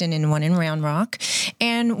in Austin and one in Round Rock,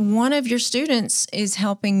 and one of your students is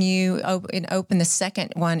helping you open the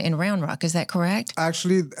second one in Round Rock. Is that correct?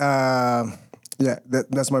 Actually, Yeah,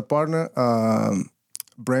 that's my partner,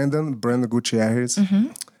 Brandon Gutierrez.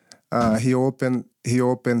 He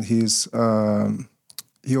opened his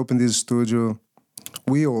studio.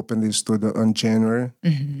 We opened his studio in January.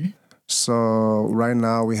 So right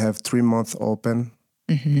now we have 3 months open.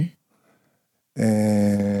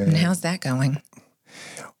 And how's that going?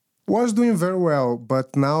 Was doing very well,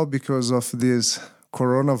 but now because of this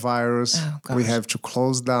coronavirus, we have to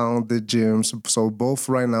close down the gyms. So both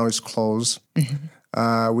right now is closed.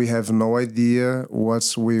 We have no idea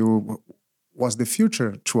what's the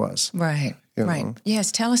future to us. Right. Right. know.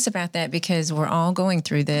 Yes. Tell us about that, because we're all going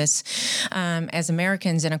through this as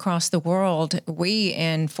Americans and across the world. We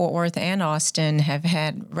in Fort Worth and Austin have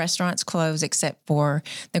had restaurants close except for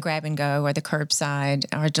the grab and go or the curbside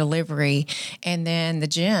or delivery. And then the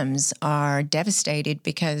gyms are devastated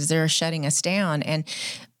because they're shutting us down. And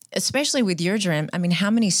especially with your gym, I mean,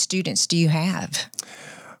 how many students do you have?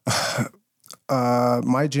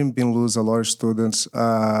 My gym been lose a lot of students.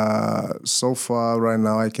 So far, right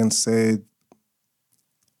now, I can say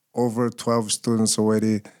over 12 students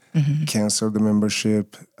already canceled the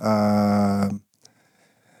membership.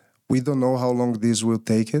 We don't know how long this will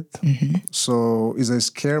take it. So it's a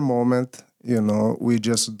scare moment. We're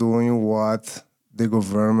just doing what the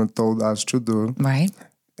government told us to do. Right.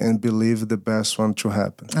 And believe the best one to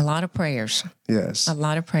happen. A lot of prayers. Yes. A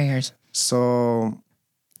lot of prayers. So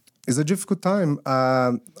it's a difficult time.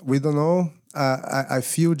 We don't know. I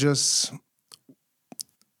feel just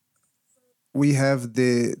we have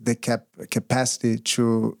the capacity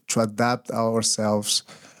to adapt ourselves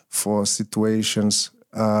for situations.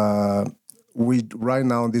 We right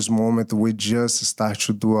now in this moment we just start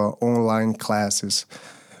to do our online classes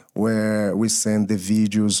where we send the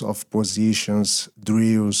videos of positions,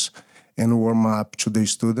 drills, and warm up to the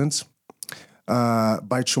students.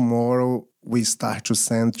 By tomorrow, we start to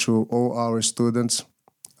send to all our students.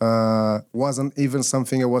 Wasn't even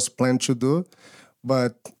something I was planned to do,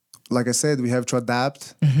 but like I said, we have to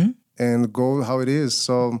adapt and go how it is.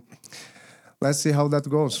 So let's see how that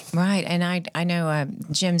goes. Right. And I know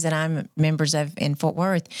gyms that I'm members of in Fort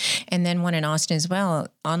Worth, and then one in Austin as well,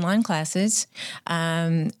 online classes.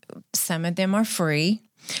 Some of them are free.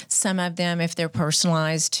 Some of them, if they're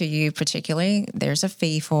personalized to you particularly, there's a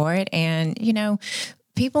fee for it. And,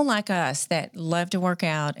 people like us that love to work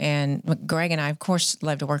out, and Greg and I, of course,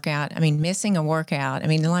 love to work out. I mean, missing a workout. I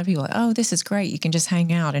mean, a lot of people are like, oh, this is great. You can just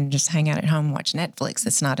hang out at home and watch Netflix.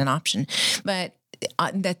 That's not an option. But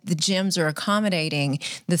that the gyms are accommodating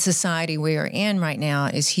the society we are in right now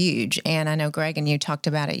is huge. And I know Greg and you talked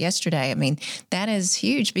about it yesterday. I mean, that is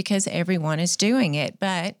huge because everyone is doing it,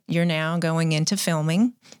 but you're now going into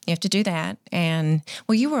filming. You have to do that. And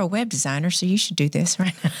well, you were a web designer, so you should do this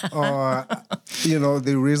right now.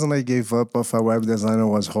 The reason I gave up of a web designer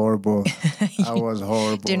was horrible. I was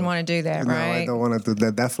horrible. Didn't want to do that, No, right? I don't want to do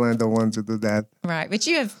that. Definitely don't want to do that. Right. But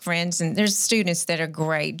you have friends and there's students that are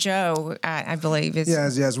great. Joe, I believe is...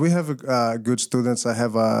 Yes. We have good students. I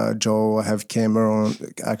have Joe. I have Cameron.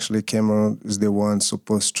 Actually, Cameron is the one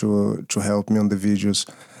supposed to help me on the videos.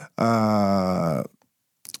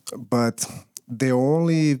 But the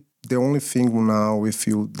only thing now we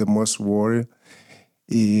feel the most worry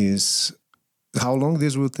is how long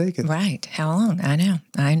this will take it. Right. How long? I know.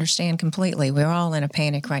 I understand completely. We're all in a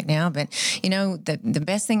panic right now. But, the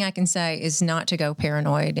best thing I can say is not to go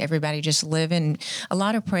paranoid. Everybody just live in a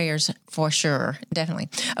lot of prayers for sure. Definitely.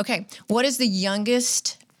 Okay. What is the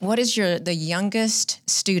youngest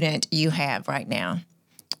student you have right now?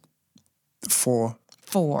 4.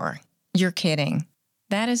 4. You're kidding.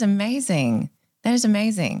 That is amazing. That is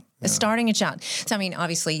amazing. Yeah. Starting a child. So, I mean,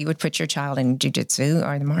 obviously you would put your child in jiu-jitsu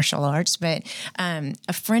or the martial arts, but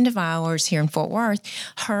a friend of ours here in Fort Worth,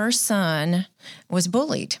 her son was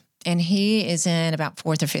bullied, and he is in about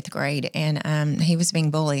 4th or 5th grade, and he was being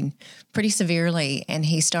bullied pretty severely, and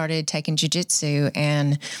he started taking jiu-jitsu,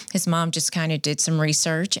 and his mom just kind of did some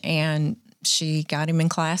research, and she got him in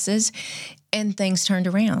classes, and things turned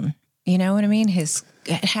around. You know what I mean?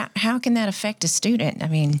 How can that affect a student? I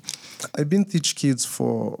mean, I've been teaching kids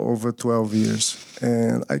for over 12 years,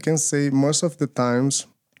 and I can say most of the times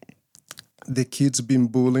the kids been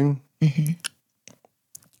bullying,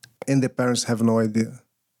 and the parents have no idea.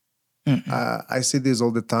 I see this all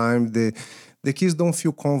the time. The kids don't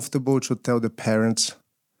feel comfortable to tell the parents.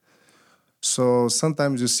 So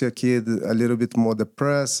sometimes you see a kid a little bit more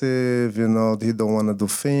depressive, he don't want to do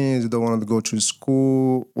things, he don't want to go to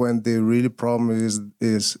school, when the really problem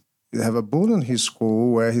is you have a bully in his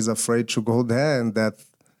school where he's afraid to go there, and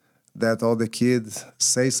that all the kids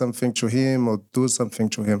say something to him or do something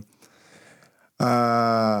to him.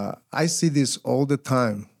 I see this all the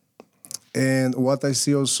time. And what I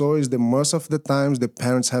see also is that most of the times the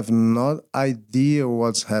parents have no idea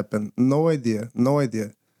what's happened. No idea. No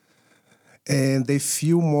idea. And they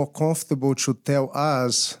feel more comfortable to tell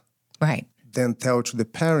us Right. than tell to the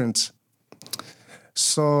parents.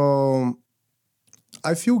 So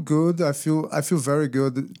I feel good. I feel very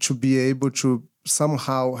good to be able to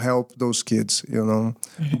somehow help those kids, you know.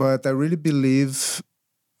 But I really believe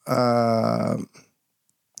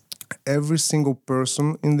every single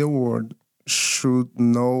person in the world should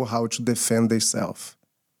know how to defend themselves.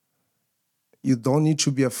 You don't need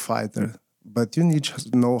to be a fighter, but you need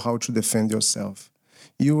to know how to defend yourself.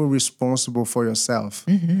 You are responsible for yourself.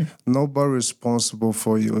 Nobody responsible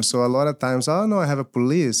for you. So a lot of times, oh no, I have a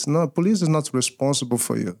police. No, police is not responsible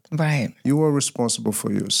for you. Right. You are responsible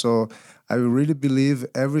for you. So I really believe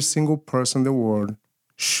every single person in the world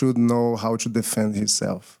should know how to defend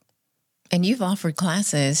himself. And you've offered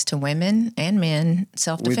classes to women and men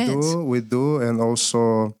self-defense. We do. And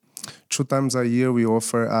also 2 times a year we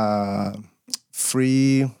offer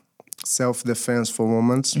free self-defense for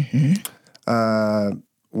women.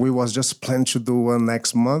 We was just planning to do one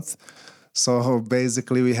next month. So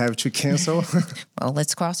basically we have to cancel. Well,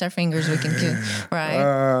 let's cross our fingers. We can do,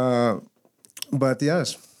 right? But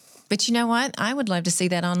yes. But you know what? I would love to see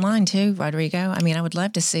that online too, Rodrigo. I mean, I would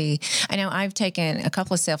love to see. I know I've taken a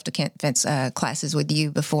couple of self-defense classes with you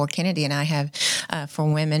before. Kennedy and I have for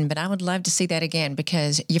women, but I would love to see that again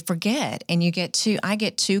because you forget and I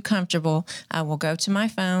get too comfortable. I will go to my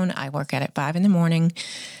phone. I work out at 5 a.m.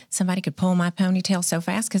 Somebody could pull my ponytail so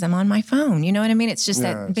fast because I'm on my phone. You know what I mean? It's just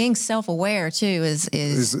that being self-aware too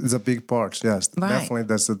is a big part. Yes, right. Definitely.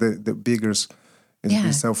 That's the biggest.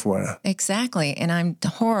 Be self-aware. Exactly. And I'm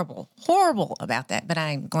horrible about that, but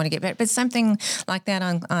I'm going to get better. But something like that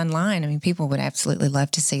online, I mean, people would absolutely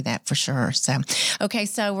love to see that for sure. So, okay,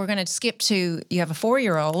 so we're going to skip to, you have a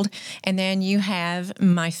 4-year-old, and then you have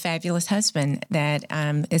my fabulous husband that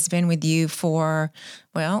has been with you for,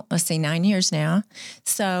 well, let's see, 9 years now.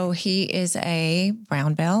 So he is a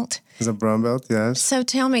brown belt. He's a brown belt, yes. So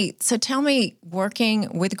tell me,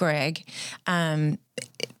 working with Greg,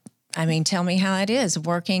 I mean, tell me how it is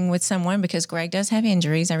working with someone because Greg does have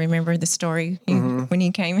injuries. I remember the story when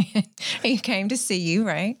he came in. He came to see you,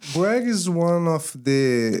 right? Greg is one of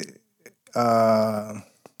the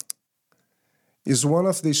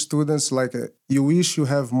students like you wish you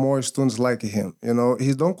have more students like him. You know,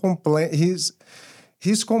 he don't complain.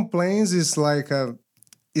 His complaints is like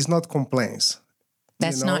it's not complaints.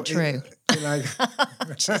 That's not true.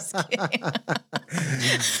 Just kidding.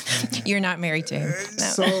 You're not married to him. No.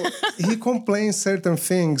 So he complains certain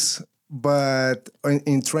things, but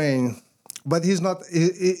in train, but he's not.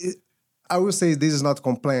 I would say this is not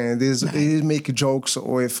complaining. He make jokes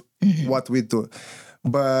with what we do,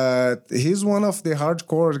 but he's one of the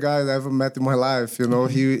hardcore guys I ever met in my life. You know,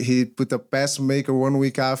 he put a pacemaker 1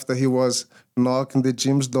 week after he was knocking the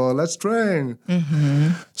gym's door. Let's train.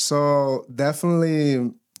 So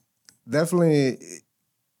definitely,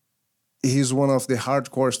 he's one of the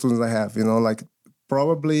hardcore students I have. You know, like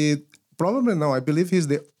probably no. I believe he's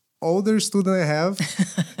the older student I have,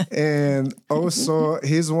 and also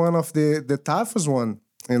he's one of the toughest one.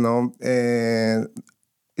 You know, and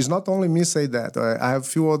it's not only me say that. I have a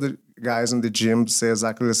few other guys in the gym say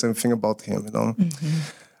exactly the same thing about him. You know,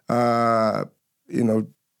 you know,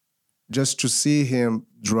 just to see him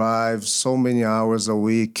drive so many hours a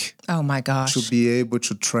week. Oh my gosh! To be able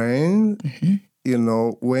to train. You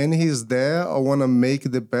know, when he's there, I want to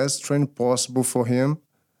make the best train possible for him.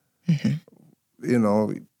 You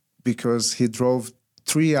know, because he drove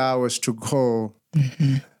 3 hours to go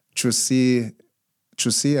to see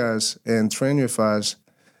us and train with us.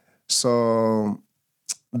 So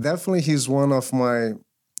definitely he's one of my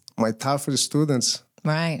toughest students.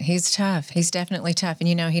 Right. He's tough. He's definitely tough. And,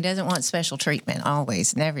 you know, he doesn't want special treatment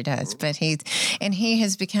always, never does. But he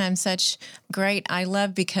has become such great. I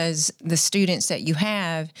love because the students that you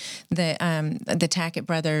have, the Tackett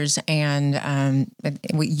brothers and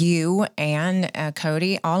you and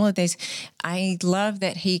Cody, all of these, I love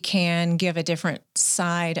that he can give a different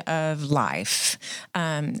side of life,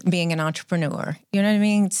 being an entrepreneur. You know what I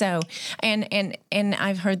mean? So, and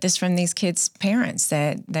I've heard this from these kids' parents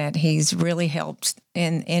that he's really helped.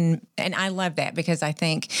 And I love that because I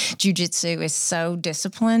think jiu-jitsu is so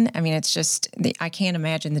disciplined. I mean, it's just, I can't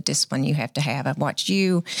imagine the discipline you have to have. I've watched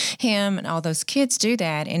you, him, and all those kids do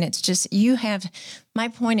that. And it's just, you have My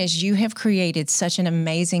point is, you have created such an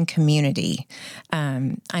amazing community.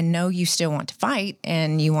 I know you still want to fight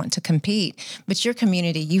and you want to compete, but your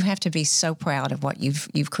community, you have to be so proud of what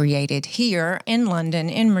you've created here in London,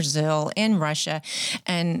 in Brazil, in Russia,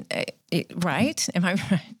 and right? Am I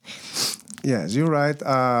right? Yes, you're right.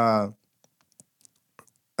 I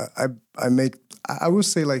will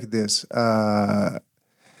say like this.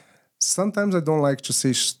 Sometimes I don't like to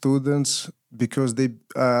say students because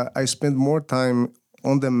I spend more time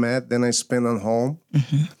on the mat than I spend at home.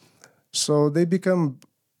 Mm-hmm. So they become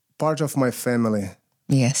part of my family.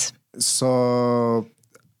 Yes. So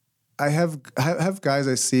I have guys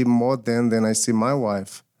I see more than I see my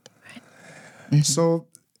wife. Mm-hmm. So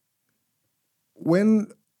when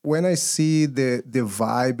I see the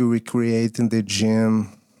vibe we create in the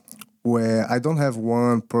gym, where I don't have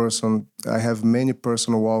one person, I have many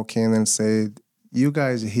person walk in and say, you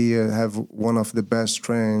guys here have one of the best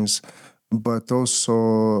trains, but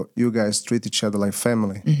also you guys treat each other like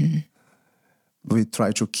family. Mm-hmm. We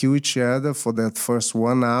try to kill each other for that first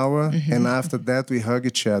 1 hour, mm-hmm. and after that we hug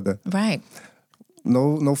each other. Right.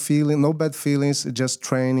 No feeling, no bad feelings, just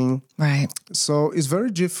training. Right. So it's very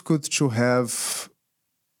difficult to have,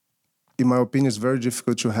 in my opinion, it's very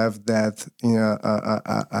difficult to have that in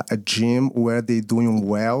a gym where they're doing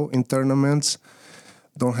well in tournaments.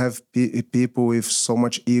 Don't have people with so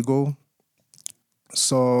much ego.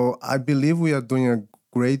 So I believe we are doing a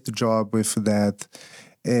great job with that.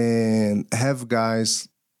 And have guys,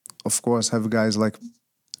 of course, have guys like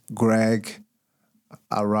Greg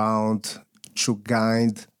around to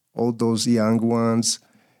guide all those young ones.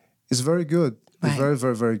 It's very good. Right. It's very,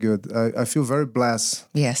 very, very good. I feel very blessed.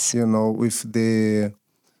 Yes. With the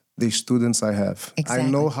students I have. Exactly. I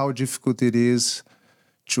know how difficult it is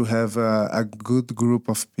to have a good group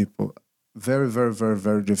of people. Very, very, very,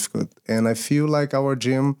 very difficult. And I feel like our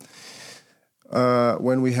gym,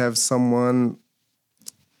 when we have someone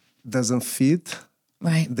doesn't fit,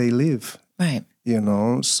 right, they leave. Right.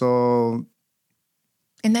 So.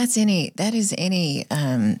 And that is any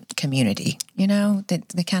community, that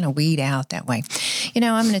they kind of weed out that way. I'm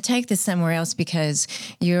going to take this somewhere else because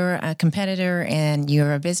you're a competitor and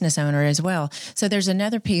you're a business owner as well. So there's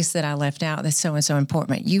another piece that I left out that's so and so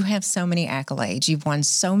important. You have so many accolades. You've won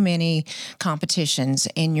so many competitions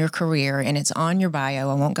in your career, and it's on your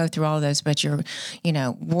bio. I won't go through all of those, but you're,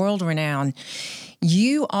 world renowned.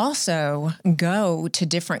 You also go to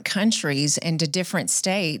different countries and to different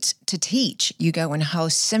states to teach. You go and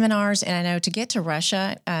host seminars, and I know to get to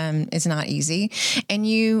Russia is not easy. And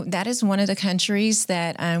that is one of the countries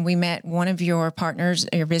that we met one of your partners,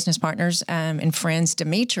 your business partners and friends,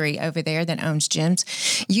 Dimitri, over there that owns gyms.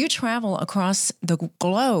 You travel across the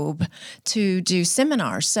globe to do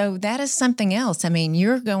seminars. So that is something else.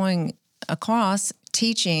 You're going across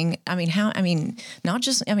teaching.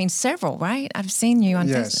 Several, right? I've seen you on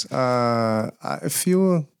yes.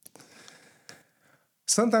 Facebook.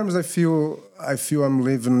 Sometimes I feel I'm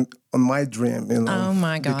living on my dream, Oh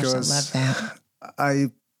my gosh, I love that.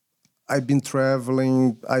 I've been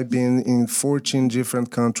traveling. I've been in 14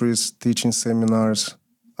 different countries teaching seminars.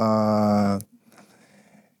 And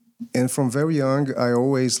from very young, I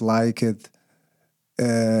always liked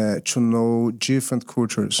to know different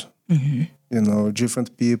cultures. Mm-hmm.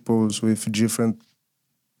 Different peoples with different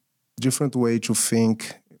way to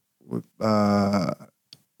think.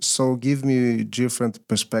 So give me different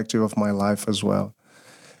perspective of my life as well.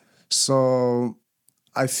 So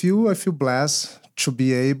I feel blessed to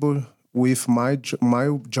be able, with my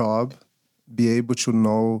job, be able to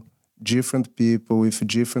know different people with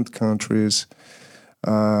different countries.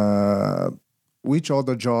 Which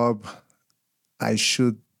other job I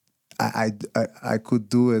could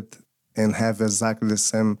do it and have exactly the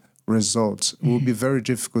same results. Mm-hmm. It would be very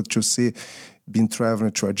difficult to see being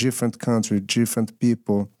traveling to a different country, different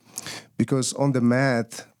people. Because on the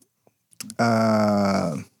mat,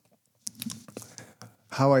 how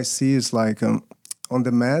I see is like on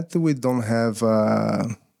the mat, we don't have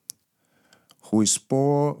who is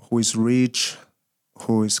poor, who is rich,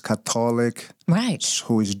 who is Catholic, right,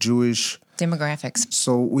 who is Jewish. Demographics.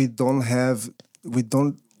 So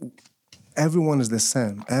everyone is the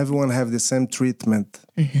same. Everyone have the same treatment.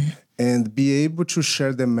 Mm-hmm. And be able to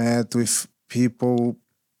share the mat with people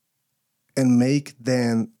and make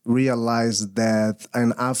them realize that,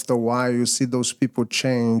 and after a while you see those people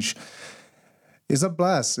change, is a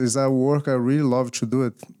blast. It's a work I really love to do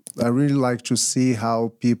it. I really like to see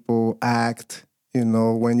how people act.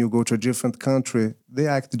 When you go to a different country, they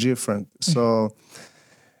act different. Mm-hmm. So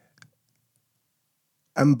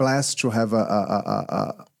I'm blessed to have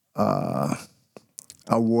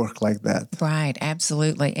a work like that. Right,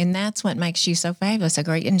 absolutely. And that's what makes you so fabulous, a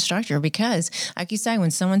great instructor, because like you say,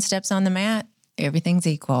 when someone steps on the mat, everything's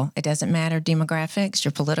equal. It doesn't matter demographics,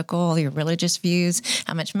 your political, your religious views,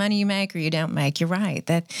 how much money you make or you don't make. You're right.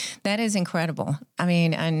 That is incredible. I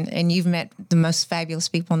mean, and you've met the most fabulous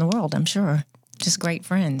people in the world, I'm sure. Just great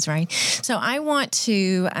friends, right? So I want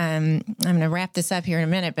to, I'm going to wrap this up here in a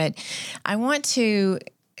minute, but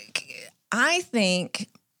I think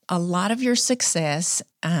a lot of your success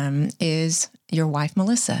is your wife,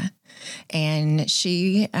 Melissa. And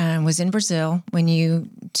she was in Brazil when you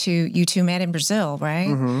two met in Brazil, right?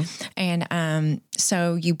 Mm-hmm. And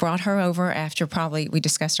so you brought her over after probably, we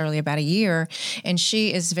discussed earlier, about a year. And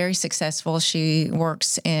she is very successful. She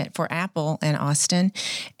works for Apple in Austin.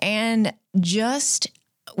 And just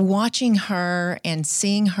watching her and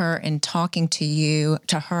seeing her and talking to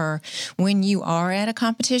her when you are at a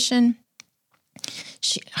competition,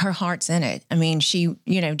 her heart's in it. I mean,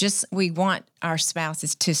 we want our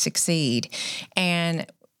spouses to succeed. And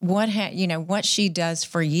what she does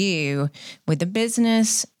for you with the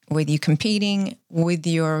business, with you competing, with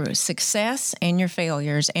your success and your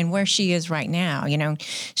failures, and where she is right now.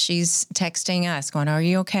 She's texting us going, "Are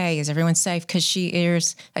you okay? Is everyone safe?" Because she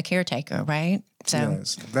is a caretaker, right? So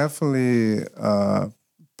yes, definitely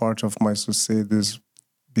part of my success is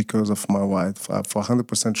because of my wife, for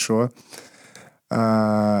 100% sure.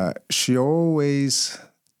 She always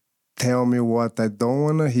tell me what I don't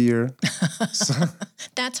want to hear. So,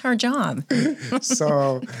 that's her job.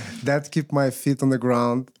 So that keep my feet on the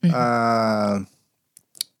ground. Mm-hmm.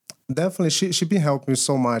 Definitely, she been helping me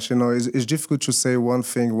so much. It's difficult to say one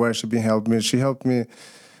thing where she been helping me. She helped me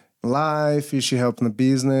in life. She helped in the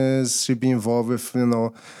business. She been involved with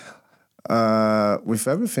with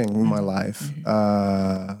everything in my life.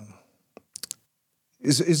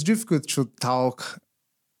 It's difficult to talk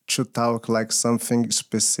like something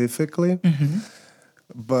specifically, mm-hmm.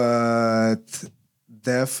 But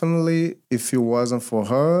definitely, if it wasn't for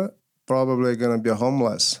her, probably gonna be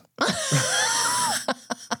homeless.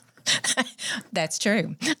 That's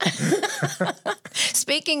true.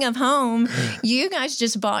 Speaking of home, you guys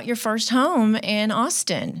just bought your first home in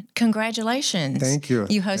Austin. Congratulations. Thank you.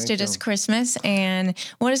 You hosted us Christmas. And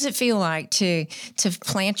what does it feel like to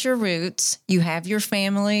plant your roots? You have your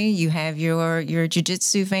family. You have your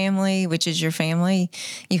jiu-jitsu family, which is your family.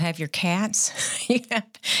 You have your cats.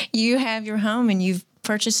 You have your home, and you've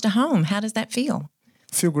purchased a home. How does that feel?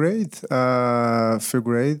 Feel great. Feel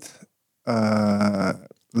great.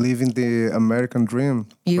 Living the American dream.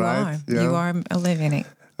 You right? are. Yeah. You are living it.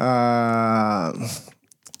 I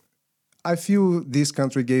feel this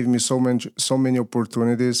country gave me so many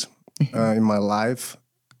opportunities in my life.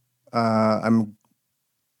 I'm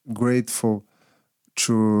grateful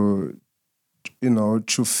to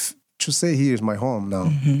say here is my home now.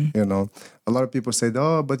 Mm-hmm. A lot of people say,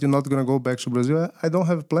 "Oh, but you're not gonna go back to Brazil." I don't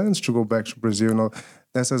have plans to go back to Brazil.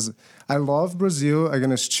 I love Brazil. I'm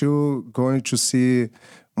gonna still going to see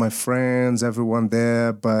my friends, everyone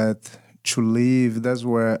there, but to live, that's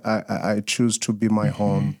where I choose to be my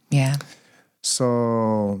home. Yeah.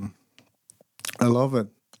 So I love it.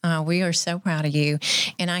 We are so proud of you.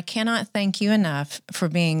 And I cannot thank you enough for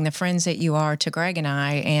being the friends that you are to Greg and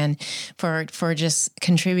I, and for just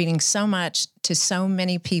contributing so much to so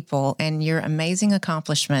many people and your amazing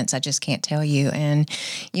accomplishments. I just can't tell you. And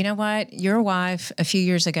you know what? Your wife a few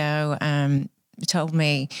years ago told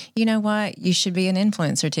me, "You know what? You should be an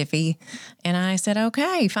influencer, Tiffy." And I said,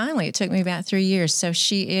 "Okay, finally." It took me about 3 years. So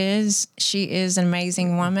she is an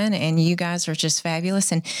amazing woman, and you guys are just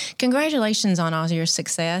fabulous. And congratulations on all your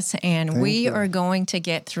success. And Thank we you. are going to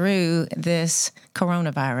get through this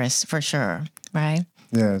coronavirus for sure, right?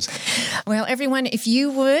 Yes. Well, everyone, if you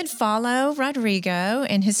would follow Rodrigo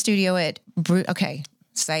in his studio at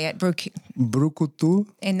say it, Brucutu.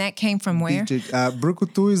 And that came from where?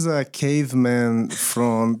 Brucutu is a caveman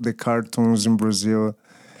from the cartoons in Brazil.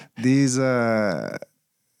 This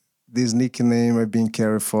nickname I've been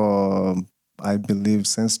carrying for, I believe,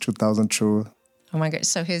 since 2002. Oh my God.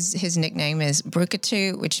 So his nickname is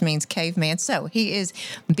Brucutu, which means caveman. So he is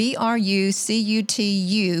BRUCUTUBJJ,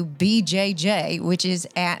 which is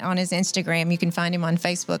on his Instagram. You can find him on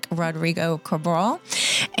Facebook, Rodrigo Cabral.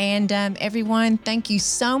 And everyone, thank you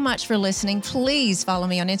so much for listening. Please follow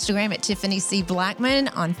me on Instagram at Tiffany C. Blackman,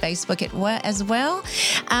 on Facebook as well.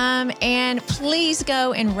 And please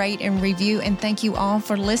go and rate and review. And thank you all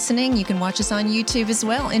for listening. You can watch us on YouTube as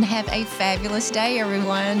well. And have a fabulous day,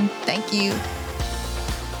 everyone. Thank you.